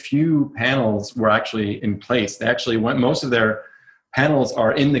 very few panels were actually in place. They actually most of their panels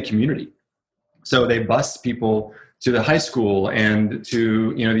are in the community. So they bus people to the high school and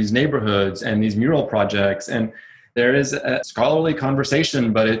to these neighborhoods and these mural projects. And there is a scholarly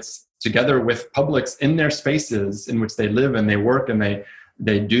conversation, but it's together with publics in their spaces in which they live and they work and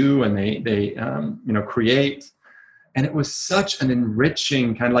they do and they create. And it was such an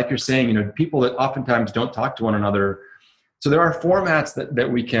enriching kind of, like you're saying, people that oftentimes don't talk to one another. So there are formats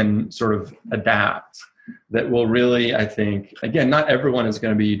that we can sort of adapt that will really, I think, again, not everyone is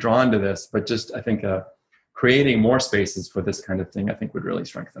going to be drawn to this, but just, I think, creating more spaces for this kind of thing, I think would really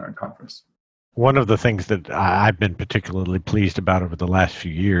strengthen our conference. One of the things that I've been particularly pleased about over the last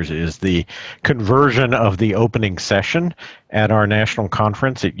few years is the conversion of the opening session at our national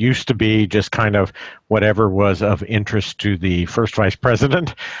conference. It used to be just kind of whatever was of interest to the first vice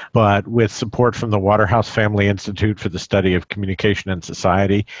president, but with support from the Waterhouse Family Institute for the Study of Communication and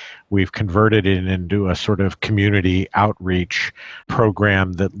Society, we've converted it into a sort of community outreach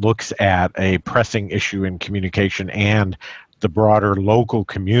program that looks at a pressing issue in communication and the broader local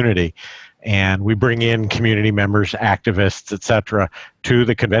community. And we bring in community members, activists, et cetera, to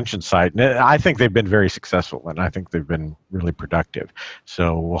the convention site. And I think they've been very successful, and I think they've been really productive.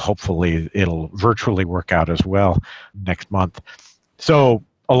 So hopefully it'll virtually work out as well next month. So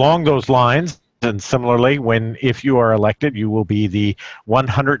along those lines, and similarly, if you are elected, you will be the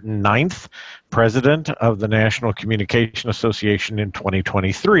 109th president of the National Communication Association in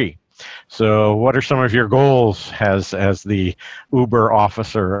 2023. So what are some of your goals as the Uber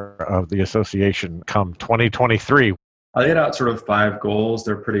officer of the association come 2023? I laid out sort of 5 goals.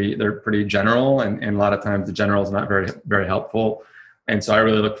 They're pretty general, and a lot of times the general is not very, very helpful. And so I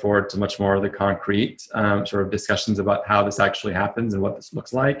really look forward to much more of the concrete sort of discussions about how this actually happens and what this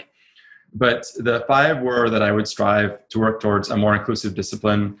looks like. But the 5 were that I would strive to work towards a more inclusive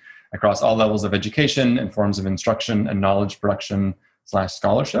discipline across all levels of education and forms of instruction and knowledge production /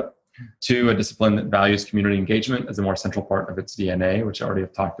 scholarship. 2, a discipline that values community engagement as a more central part of its DNA, which I already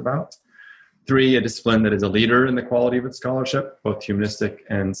have talked about. 3, a discipline that is a leader in the quality of its scholarship, both humanistic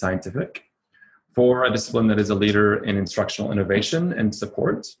and scientific. 4, a discipline that is a leader in instructional innovation and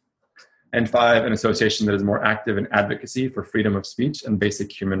support. And 5, an association that is more active in advocacy for freedom of speech and basic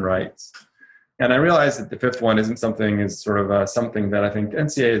human rights. And I realize that the 5th one isn't something that I think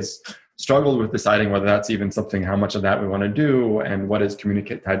NCA has struggled with deciding whether that's even something, how much of that we want to do, and what is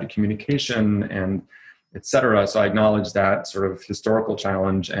tied to communication, and et cetera. So I acknowledge that sort of historical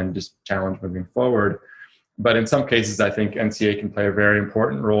challenge and just challenge moving forward. But in some cases, I think NCA can play a very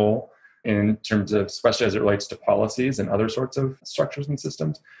important role in terms of, especially as it relates to policies and other sorts of structures and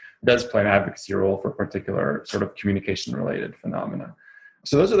systems, it does play an advocacy role for particular sort of communication-related phenomena.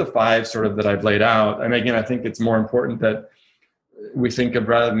 So those are the 5 sort of that I've laid out. And again, I think it's more important that we think of,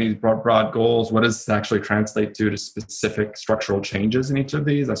 rather than these broad goals, what does this actually translate to specific structural changes in each of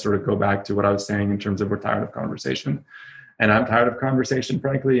these? I sort of go back to what I was saying in terms of we're tired of conversation. And I'm tired of conversation,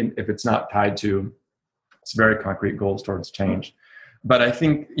 frankly, if it's not tied to very concrete goals towards change. But I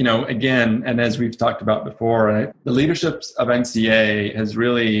think, again, and as we've talked about before, the leaderships of NCA has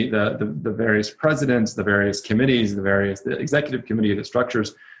really, the various presidents, the various committees, the executive committee, the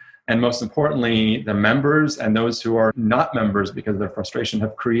structures, and most importantly, the members and those who are not members because of their frustration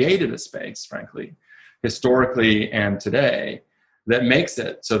have created a space, frankly, historically and today, that makes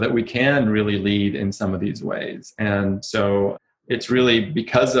it so that we can really lead in some of these ways. And so it's really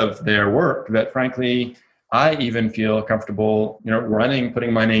because of their work that, frankly, I even feel comfortable,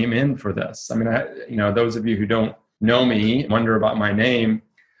 putting my name in for this. I mean, those of you who don't know me wonder about my name,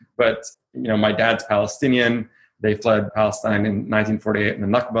 but, my dad's Palestinian. They fled Palestine in 1948 in the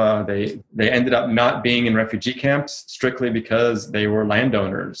Nakba. They ended up not being in refugee camps strictly because they were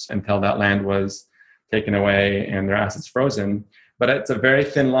landowners until that land was taken away and their assets frozen. But it's a very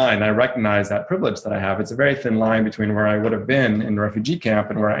thin line. I recognize that privilege that I have. It's a very thin line between where I would have been in the refugee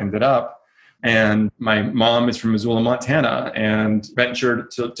camp and where I ended up. And my mom is from Missoula, Montana, and ventured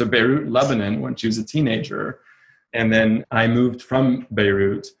to Beirut, Lebanon when she was a teenager. And then I moved from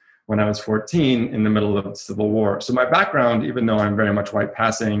Beirut when I was 14 in the middle of the Civil War. So my background, even though I'm very much white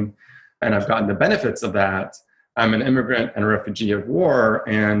passing and I've gotten the benefits of that, I'm an immigrant and a refugee of war.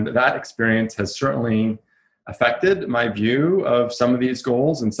 And that experience has certainly affected my view of some of these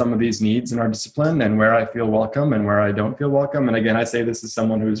goals and some of these needs in our discipline and where I feel welcome and where I don't feel welcome. And again, I say this as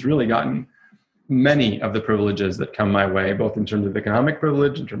someone who's really gotten many of the privileges that come my way, both in terms of economic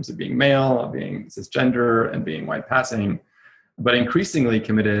privilege, in terms of being male, being cisgender, and being white passing, but increasingly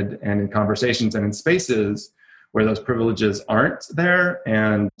committed and in conversations and in spaces where those privileges aren't there.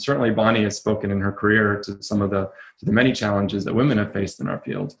 And certainly Bonnie has spoken in her career to some of the many challenges that women have faced in our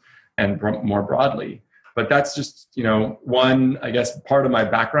field and more broadly. But that's just, one, I guess, part of my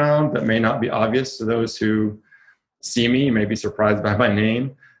background that may not be obvious to those who see me, may be surprised by my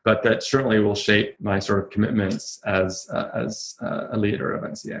name, but that certainly will shape my sort of commitments as a leader of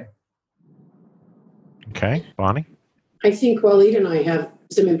NCA. Okay, Bonnie? I think Waleed and I have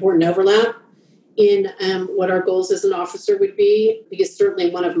some important overlap in what our goals as an officer would be, because certainly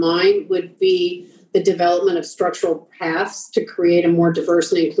one of mine would be the development of structural paths to create a more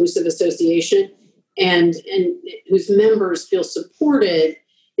diverse and inclusive association and whose members feel supported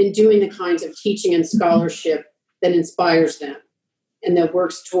in doing the kinds of teaching and scholarship that inspires them and that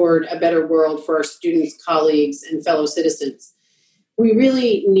works toward a better world for our students, colleagues, and fellow citizens. We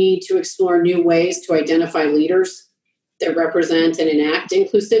really need to explore new ways to identify leaders that represent and enact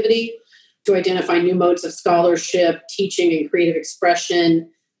inclusivity, to identify new modes of scholarship, teaching, and creative expression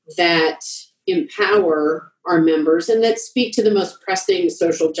that empower our members and that speak to the most pressing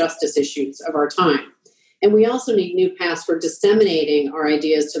social justice issues of our time. And we also need new paths for disseminating our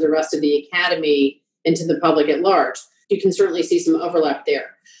ideas to the rest of the academy and to the public at large. You can certainly see some overlap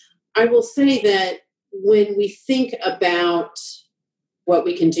there. I will say that when we think about what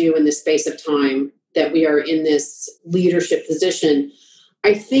we can do in this space of time that we are in this leadership position,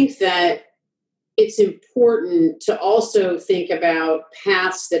 I think that it's important to also think about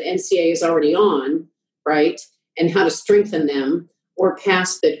paths that NCA is already on, right? And how to strengthen them, or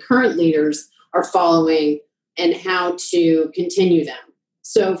paths that current leaders are following and how to continue them.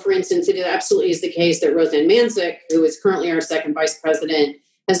 So, for instance, it absolutely is the case that Roseanne Manzik, who is currently our second vice president,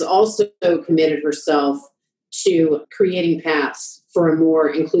 has also committed herself to creating paths for a more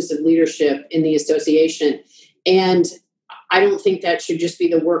inclusive leadership in the association. And I don't think that should just be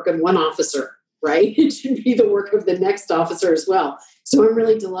the work of one officer, right? It should be the work of the next officer as well. So I'm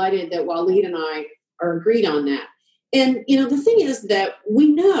really delighted that Waleed and I are agreed on that. And, the thing is that we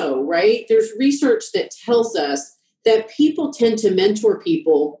know, right? There's research that tells us that people tend to mentor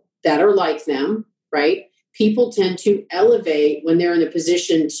people that are like them, right? People tend to elevate when they're in a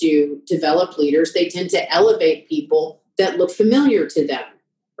position to develop leaders. They tend to elevate people that look familiar to them,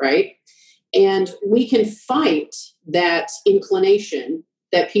 right? And we can fight that inclination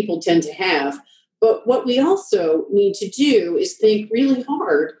that people tend to have. But what we also need to do is think really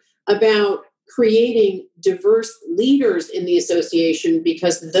hard about creating diverse leaders in the association,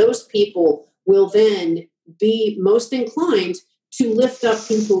 because those people will then be most inclined to lift up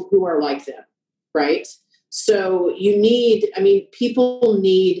people who are like them, right? So people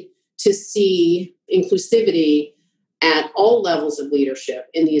need to see inclusivity at all levels of leadership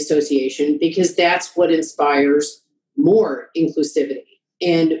in the association, because that's what inspires more inclusivity.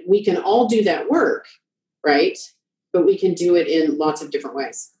 And we can all do that work, right? But we can do it in lots of different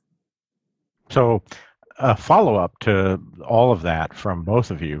ways. So a follow-up to all of that from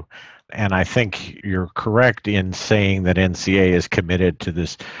both of you, and I think you're correct in saying that NCA is committed to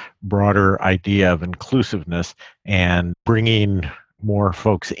this broader idea of inclusiveness and bringing more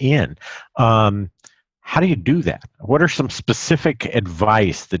folks in. How do you do that? What are some specific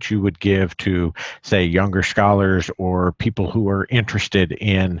advice that you would give to, say, younger scholars or people who are interested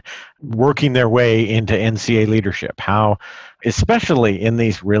in working their way into NCA leadership? How, especially in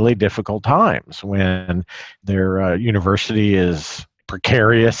these really difficult times when their university is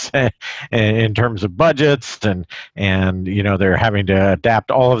precarious in terms of budgets and they're having to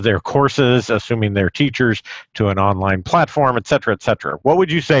adapt all of their courses, assuming they're teachers, to an online platform, et cetera, et cetera. What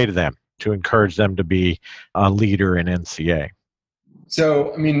would you say to them to encourage them to be a leader in NCA?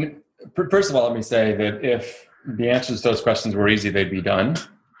 So, first of all, let me say that if the answers to those questions were easy, they'd be done.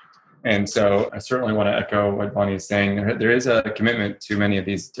 And so I certainly want to echo what Bonnie is saying. There is a commitment to many of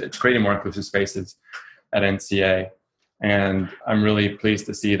these, to creating more inclusive spaces at NCA. And I'm really pleased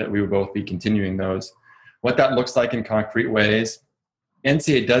to see that we will both be continuing those. What that looks like in concrete ways,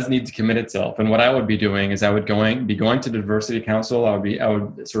 NCA does need to commit itself. And what I would be doing is I would be going to the Diversity Council.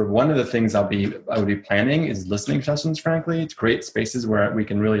 One of the things I would be planning is listening sessions, frankly, to create spaces where we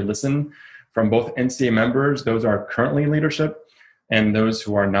can really listen from both NCA members, those who are currently in leadership, and those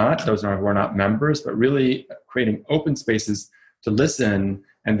who are not, who are not members, but really creating open spaces to listen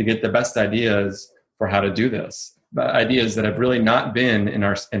and to get the best ideas for how to do this. But ideas that have really not been in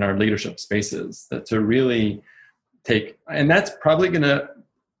our leadership spaces, that to really take, and that's probably going to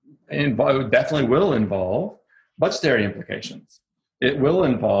definitely will involve budgetary implications. It will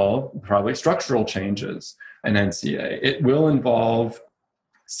involve probably structural changes in NCA. It will involve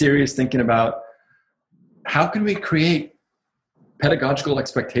serious thinking about how can we create pedagogical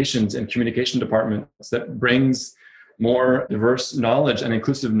expectations in communication departments that brings more diverse knowledge and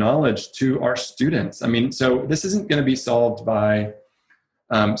inclusive knowledge to our students. So this isn't going to be solved by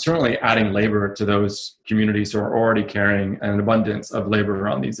certainly adding labor to those communities who are already carrying an abundance of labor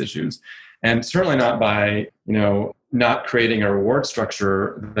around these issues. And certainly not by, not creating a reward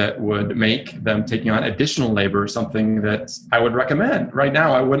structure that would make them taking on additional labor something that I would recommend. Right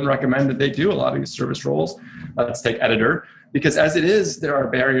now, I wouldn't recommend that they do a lot of these service roles. Let's take editor, because as it is, there are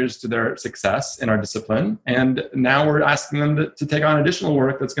barriers to their success in our discipline. And now we're asking them to take on additional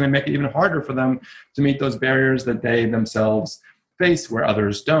work that's going to make it even harder for them to meet those barriers that they themselves face where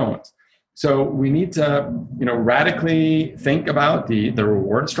others don't. So we need to, radically think about the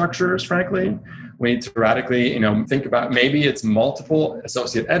reward structures, frankly. We need to radically, think about, maybe it's multiple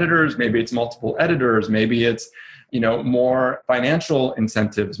associate editors, maybe it's multiple editors, maybe it's, more financial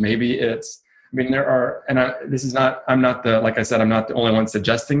incentives, maybe it's, there are, and I'm not the only one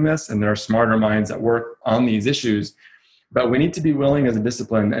suggesting this, and there are smarter minds that work on these issues, but we need to be willing as a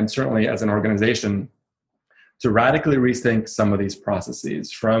discipline, and certainly as an organization, to radically rethink some of these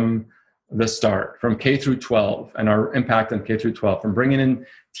processes from the start, from K through 12 and our impact on K through 12, from bringing in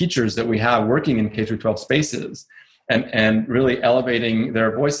teachers that we have working in K through 12 spaces and really elevating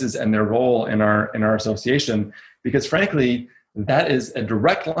their voices and their role in our association, because frankly, that is a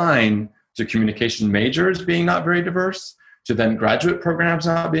direct line to communication majors being not very diverse, to then graduate programs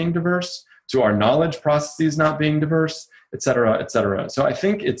not being diverse, to our knowledge processes not being diverse, et cetera, et cetera. So I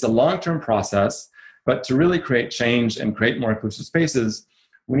think it's a long-term process, but to really create change and create more inclusive spaces,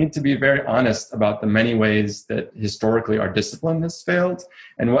 we need to be very honest about the many ways that historically our discipline has failed,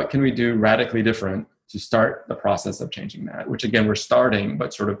 and what can we do radically different to start the process of changing that, which again, we're starting,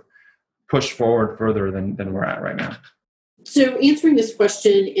 but sort of push forward further than we're at right now. So answering this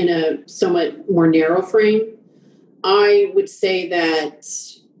question in a somewhat more narrow frame, I would say that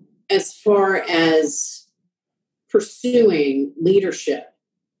as far as pursuing leadership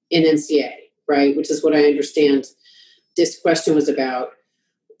in NCA, right, which is what I understand this question was about,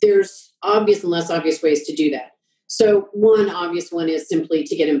 there's obvious and less obvious ways to do that. So one obvious one is simply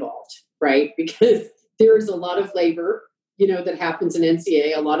to get involved, right? Because there is a lot of labor, that happens in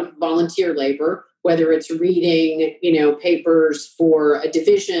NCA, a lot of volunteer labor, whether it's reading, papers for a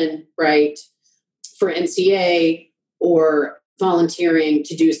division, right, for NCA, or volunteering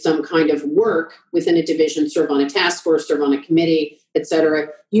to do some kind of work within a division, serve on a task force, serve on a committee, et cetera.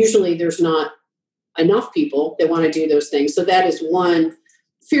 Usually there's not enough people that want to do those things. So that is one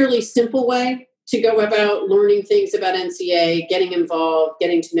fairly simple way to go about learning things about NCA, getting involved,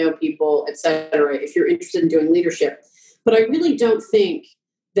 getting to know people, et cetera, if you're interested in doing leadership. But I really don't think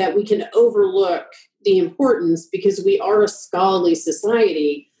that we can overlook the importance, because we are a scholarly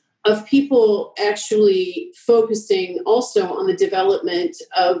society, of people actually focusing also on the development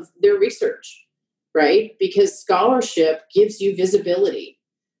of their research, right? Because scholarship gives you visibility.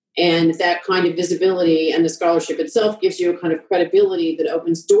 And that kind of visibility and the scholarship itself gives you a kind of credibility that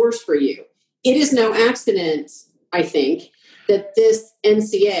opens doors for you. It is no accident, I think, that this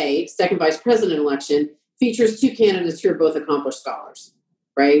NCA, second vice president election, features two candidates who are both accomplished scholars,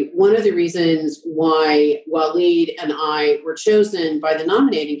 right? One of the reasons why Waleed and I were chosen by the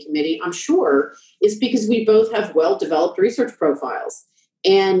nominating committee, I'm sure, is because we both have well-developed research profiles.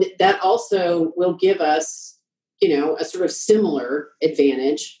 And that also will give us, a sort of similar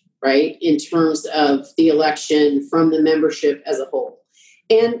advantage, right, in terms of the election from the membership as a whole.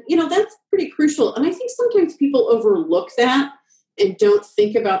 And, that's pretty crucial. And I think sometimes people overlook that and don't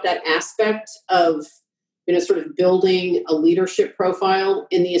think about that aspect of, sort of building a leadership profile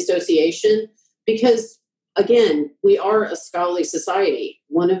in the association, because, again, we are a scholarly society.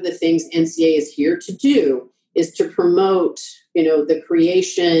 One of the things NCA is here to do is to promote, the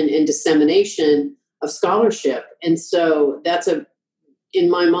creation and dissemination of scholarship. And so in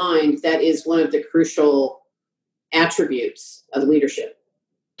my mind, that is one of the crucial attributes of leadership.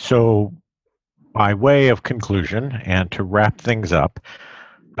 So, by way of conclusion and to wrap things up,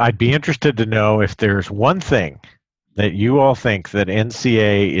 I'd be interested to know if there's one thing that you all think that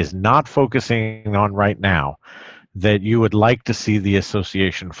NCA is not focusing on right now that you would like to see the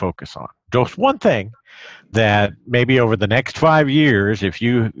association focus on. Just one thing that maybe over the next 5 years, if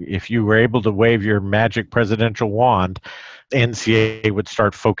you were able to wave your magic presidential wand, NCA would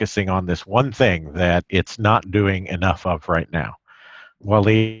start focusing on this one thing that it's not doing enough of right now.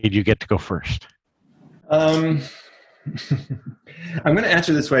 Waleed, you get to go first. I'm going to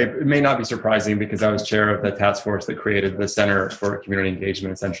answer this way. It may not be surprising because I was chair of the task force that created the Center for Community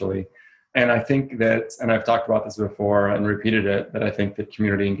Engagement, essentially. And I think that, and I've talked about this before and repeated it, that I think that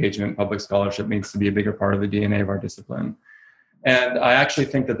community engagement, public scholarship needs to be a bigger part of the DNA of our discipline. And I actually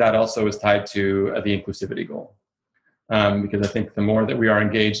think that also is tied to the inclusivity goal. Because I think the more that we are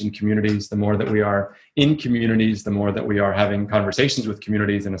engaged in communities, the more that we are in communities, the more that we are having conversations with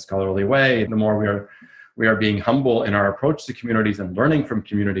communities in a scholarly way, the more we are being humble in our approach to communities and learning from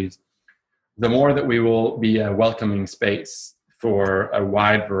communities, the more that we will be a welcoming space for a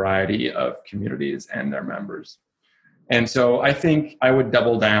wide variety of communities and their members. And so I think I would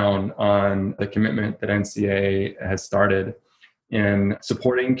double down on the commitment that NCA has started in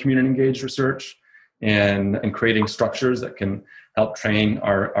supporting community engaged research and creating structures that can help train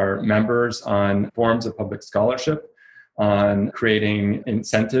our members on forms of public scholarship, on creating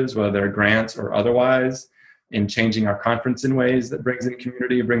incentives, whether they're grants or otherwise, in changing our conference in ways that brings in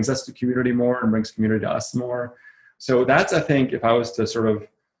community, brings us to community more and brings community to us more. So that's, I think, if I was to sort of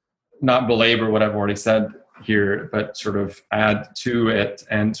not belabor what I've already said here, but sort of add to it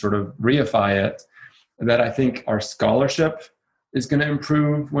and sort of reify it, that I think our scholarship is going to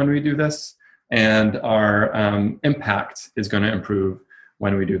improve when we do this, and our impact is going to improve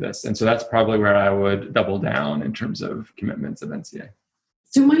when we do this. And so that's probably where I would double down in terms of commitments of NCA.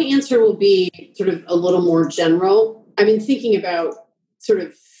 So my answer will be sort of a little more general. I've been thinking about sort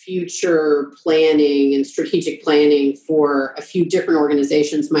of future planning and strategic planning for a few different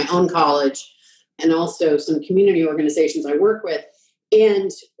organizations, my own college, and also some community organizations I work with. And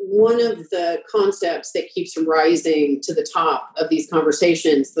one of the concepts that keeps rising to the top of these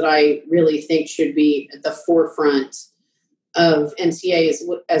conversations that I really think should be at the forefront of NCA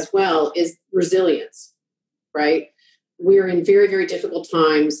as well is resilience, right? We're in very, very difficult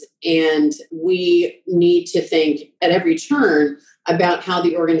times, and we need to think at every turn about how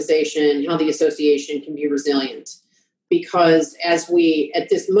the organization, how the association can be resilient. Because as we, at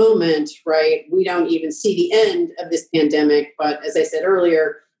this moment, right, we don't even see the end of this pandemic. But as I said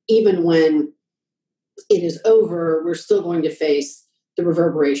earlier, even when it is over, we're still going to face the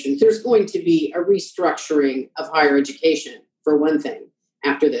reverberations. There's going to be a restructuring of higher education, for one thing,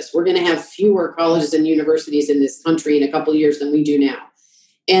 after this. We're going to have fewer colleges and universities in this country in a couple of years than we do now.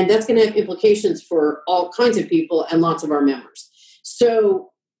 And that's going to have implications for all kinds of people and lots of our members.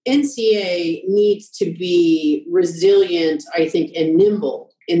 So NCA needs to be resilient, I think, and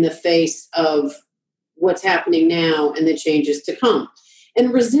nimble in the face of what's happening now and the changes to come.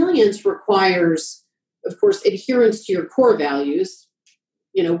 And resilience requires, of course, adherence to your core values.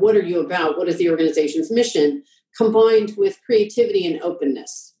 You know, what are you about? What is the organization's mission? Combined with creativity and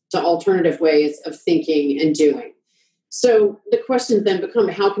openness to alternative ways of thinking and doing. So the questions then become,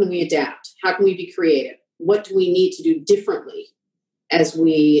 how can we adapt? How can we be creative? What do we need to do differently as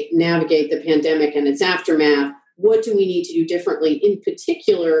we navigate the pandemic and its aftermath? What do we need to do differently, in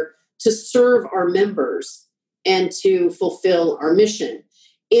particular, to serve our members and to fulfill our mission?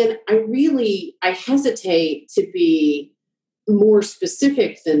 And I hesitate to be more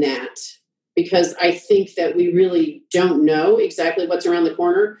specific than that, because I think that we really don't know exactly what's around the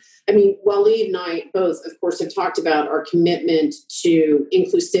corner. I mean, Walid and I both, of course, have talked about our commitment to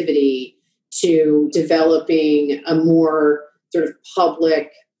inclusivity, to developing a more sort of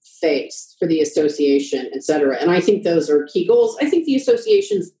public face for the association, et cetera. And I think those are key goals. I think the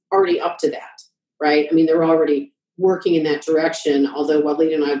association's already up to that, right? I mean, they're already working in that direction, although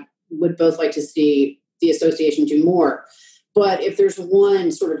Walid and I would both like to see the association do more. But if there's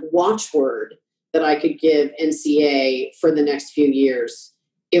one sort of watchword that I could give NCA for the next few years,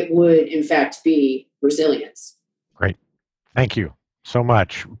 it would, in fact, be resilience. Great. Thank you so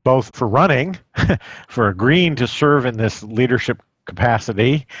much, both for running, for agreeing to serve in this leadership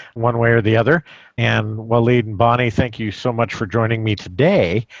capacity, one way or the other. And Walid and Bonnie, thank you so much for joining me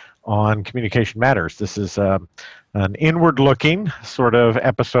today on Communication Matters. This is an inward-looking sort of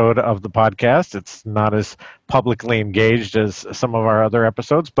episode of the podcast. It's not as publicly engaged as some of our other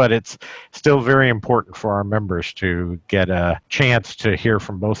episodes, but it's still very important for our members to get a chance to hear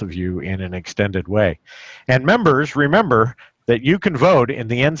from both of you in an extended way. And members, remember that you can vote in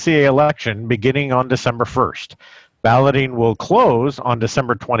the NCA election beginning on December 1st. Balloting will close on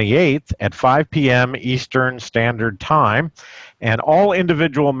December 28th at 5 p.m. Eastern Standard Time, and all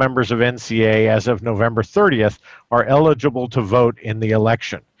individual members of NCA as of November 30th are eligible to vote in the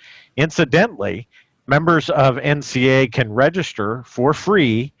election. Incidentally, members of NCA can register for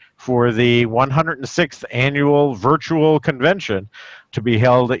free for the 106th Annual Virtual Convention to be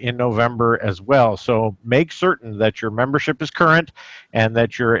held in November as well. So make certain that your membership is current and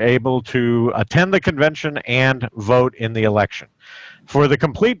that you're able to attend the convention and vote in the election. For the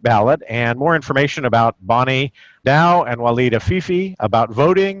complete ballot and more information about Bonnie Dow and Walid Afifi, about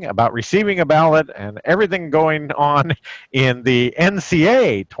voting, about receiving a ballot, and everything going on in the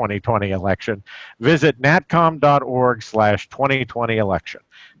NCA 2020 election, visit natcom.org/2020election.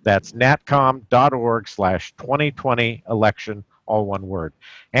 That's natcom.org/2020election, all one word.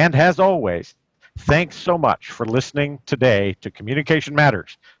 And as always, thanks so much for listening today to Communication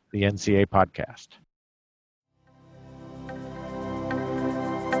Matters, the NCA podcast.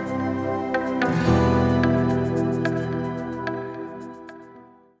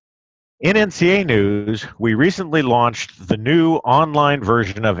 In NCA news, we recently launched the new online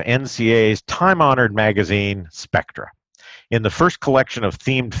version of NCA's time-honored magazine, Spectra. In the first collection of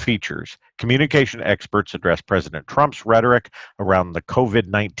themed features, communication experts address President Trump's rhetoric around the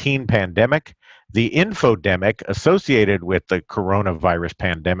COVID-19 pandemic, the infodemic associated with the coronavirus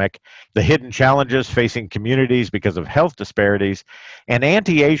pandemic, the hidden challenges facing communities because of health disparities, and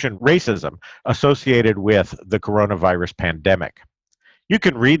anti-Asian racism associated with the coronavirus pandemic. You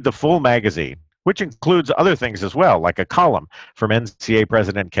can read the full magazine, which includes other things as well, like a column from NCA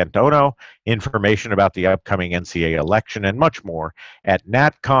President Kent Ono, information about the upcoming NCA election, and much more at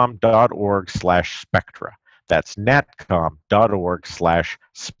natcom.org/spectra. That's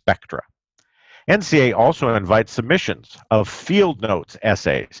natcom.org/spectra. NCA also invites submissions of field notes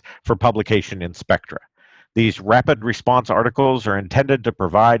essays for publication in Spectra. These rapid response articles are intended to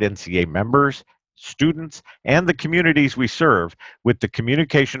provide NCA members, students, and the communities we serve with the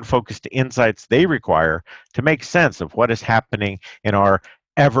communication-focused insights they require to make sense of what is happening in our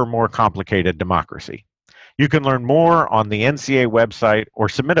ever more complicated democracy. You can learn more on the NCA website or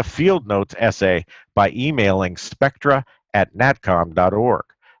submit a field notes essay by emailing spectra@natcom.org.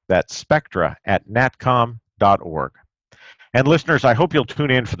 That's spectra@natcom.org. And listeners, I hope you'll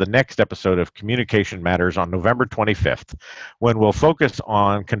tune in for the next episode of Communication Matters on November 25th, when we'll focus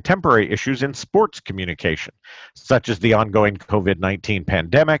on contemporary issues in sports communication, such as the ongoing COVID-19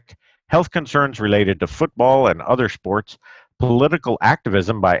 pandemic, health concerns related to football and other sports, political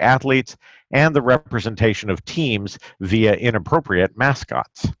activism by athletes, and the representation of teams via inappropriate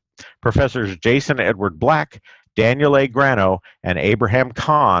mascots. Professors Jason Edward Black, Daniel A. Grano, and Abraham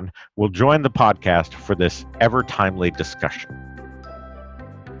Kahn will join the podcast for this ever-timely discussion.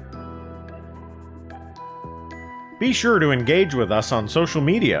 Be sure to engage with us on social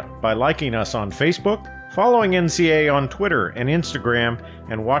media by liking us on Facebook, following NCA on Twitter and Instagram,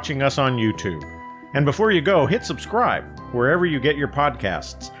 and watching us on YouTube. And before you go, hit subscribe wherever you get your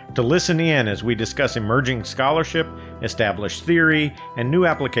podcasts to listen in as we discuss emerging scholarship, established theory, and new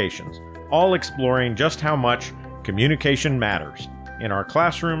applications, all exploring just how much communication matters in our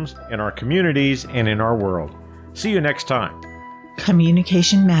classrooms, in our communities, and in our world. See you next time.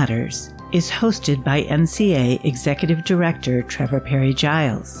 Communication Matters is hosted by NCA Executive Director Trevor Perry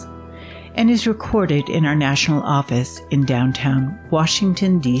Giles and is recorded in our national office in downtown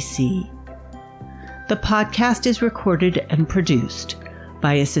Washington, D.C. The podcast is recorded and produced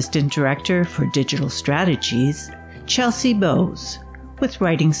by Assistant Director for Digital Strategies, Chelsea Bowes, with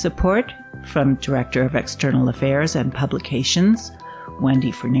writing support from Director of External Affairs and Publications,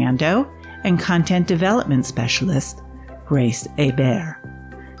 Wendy Fernando, and Content Development Specialist, Grace Hebert.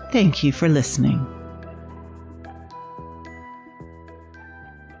 Thank you for listening.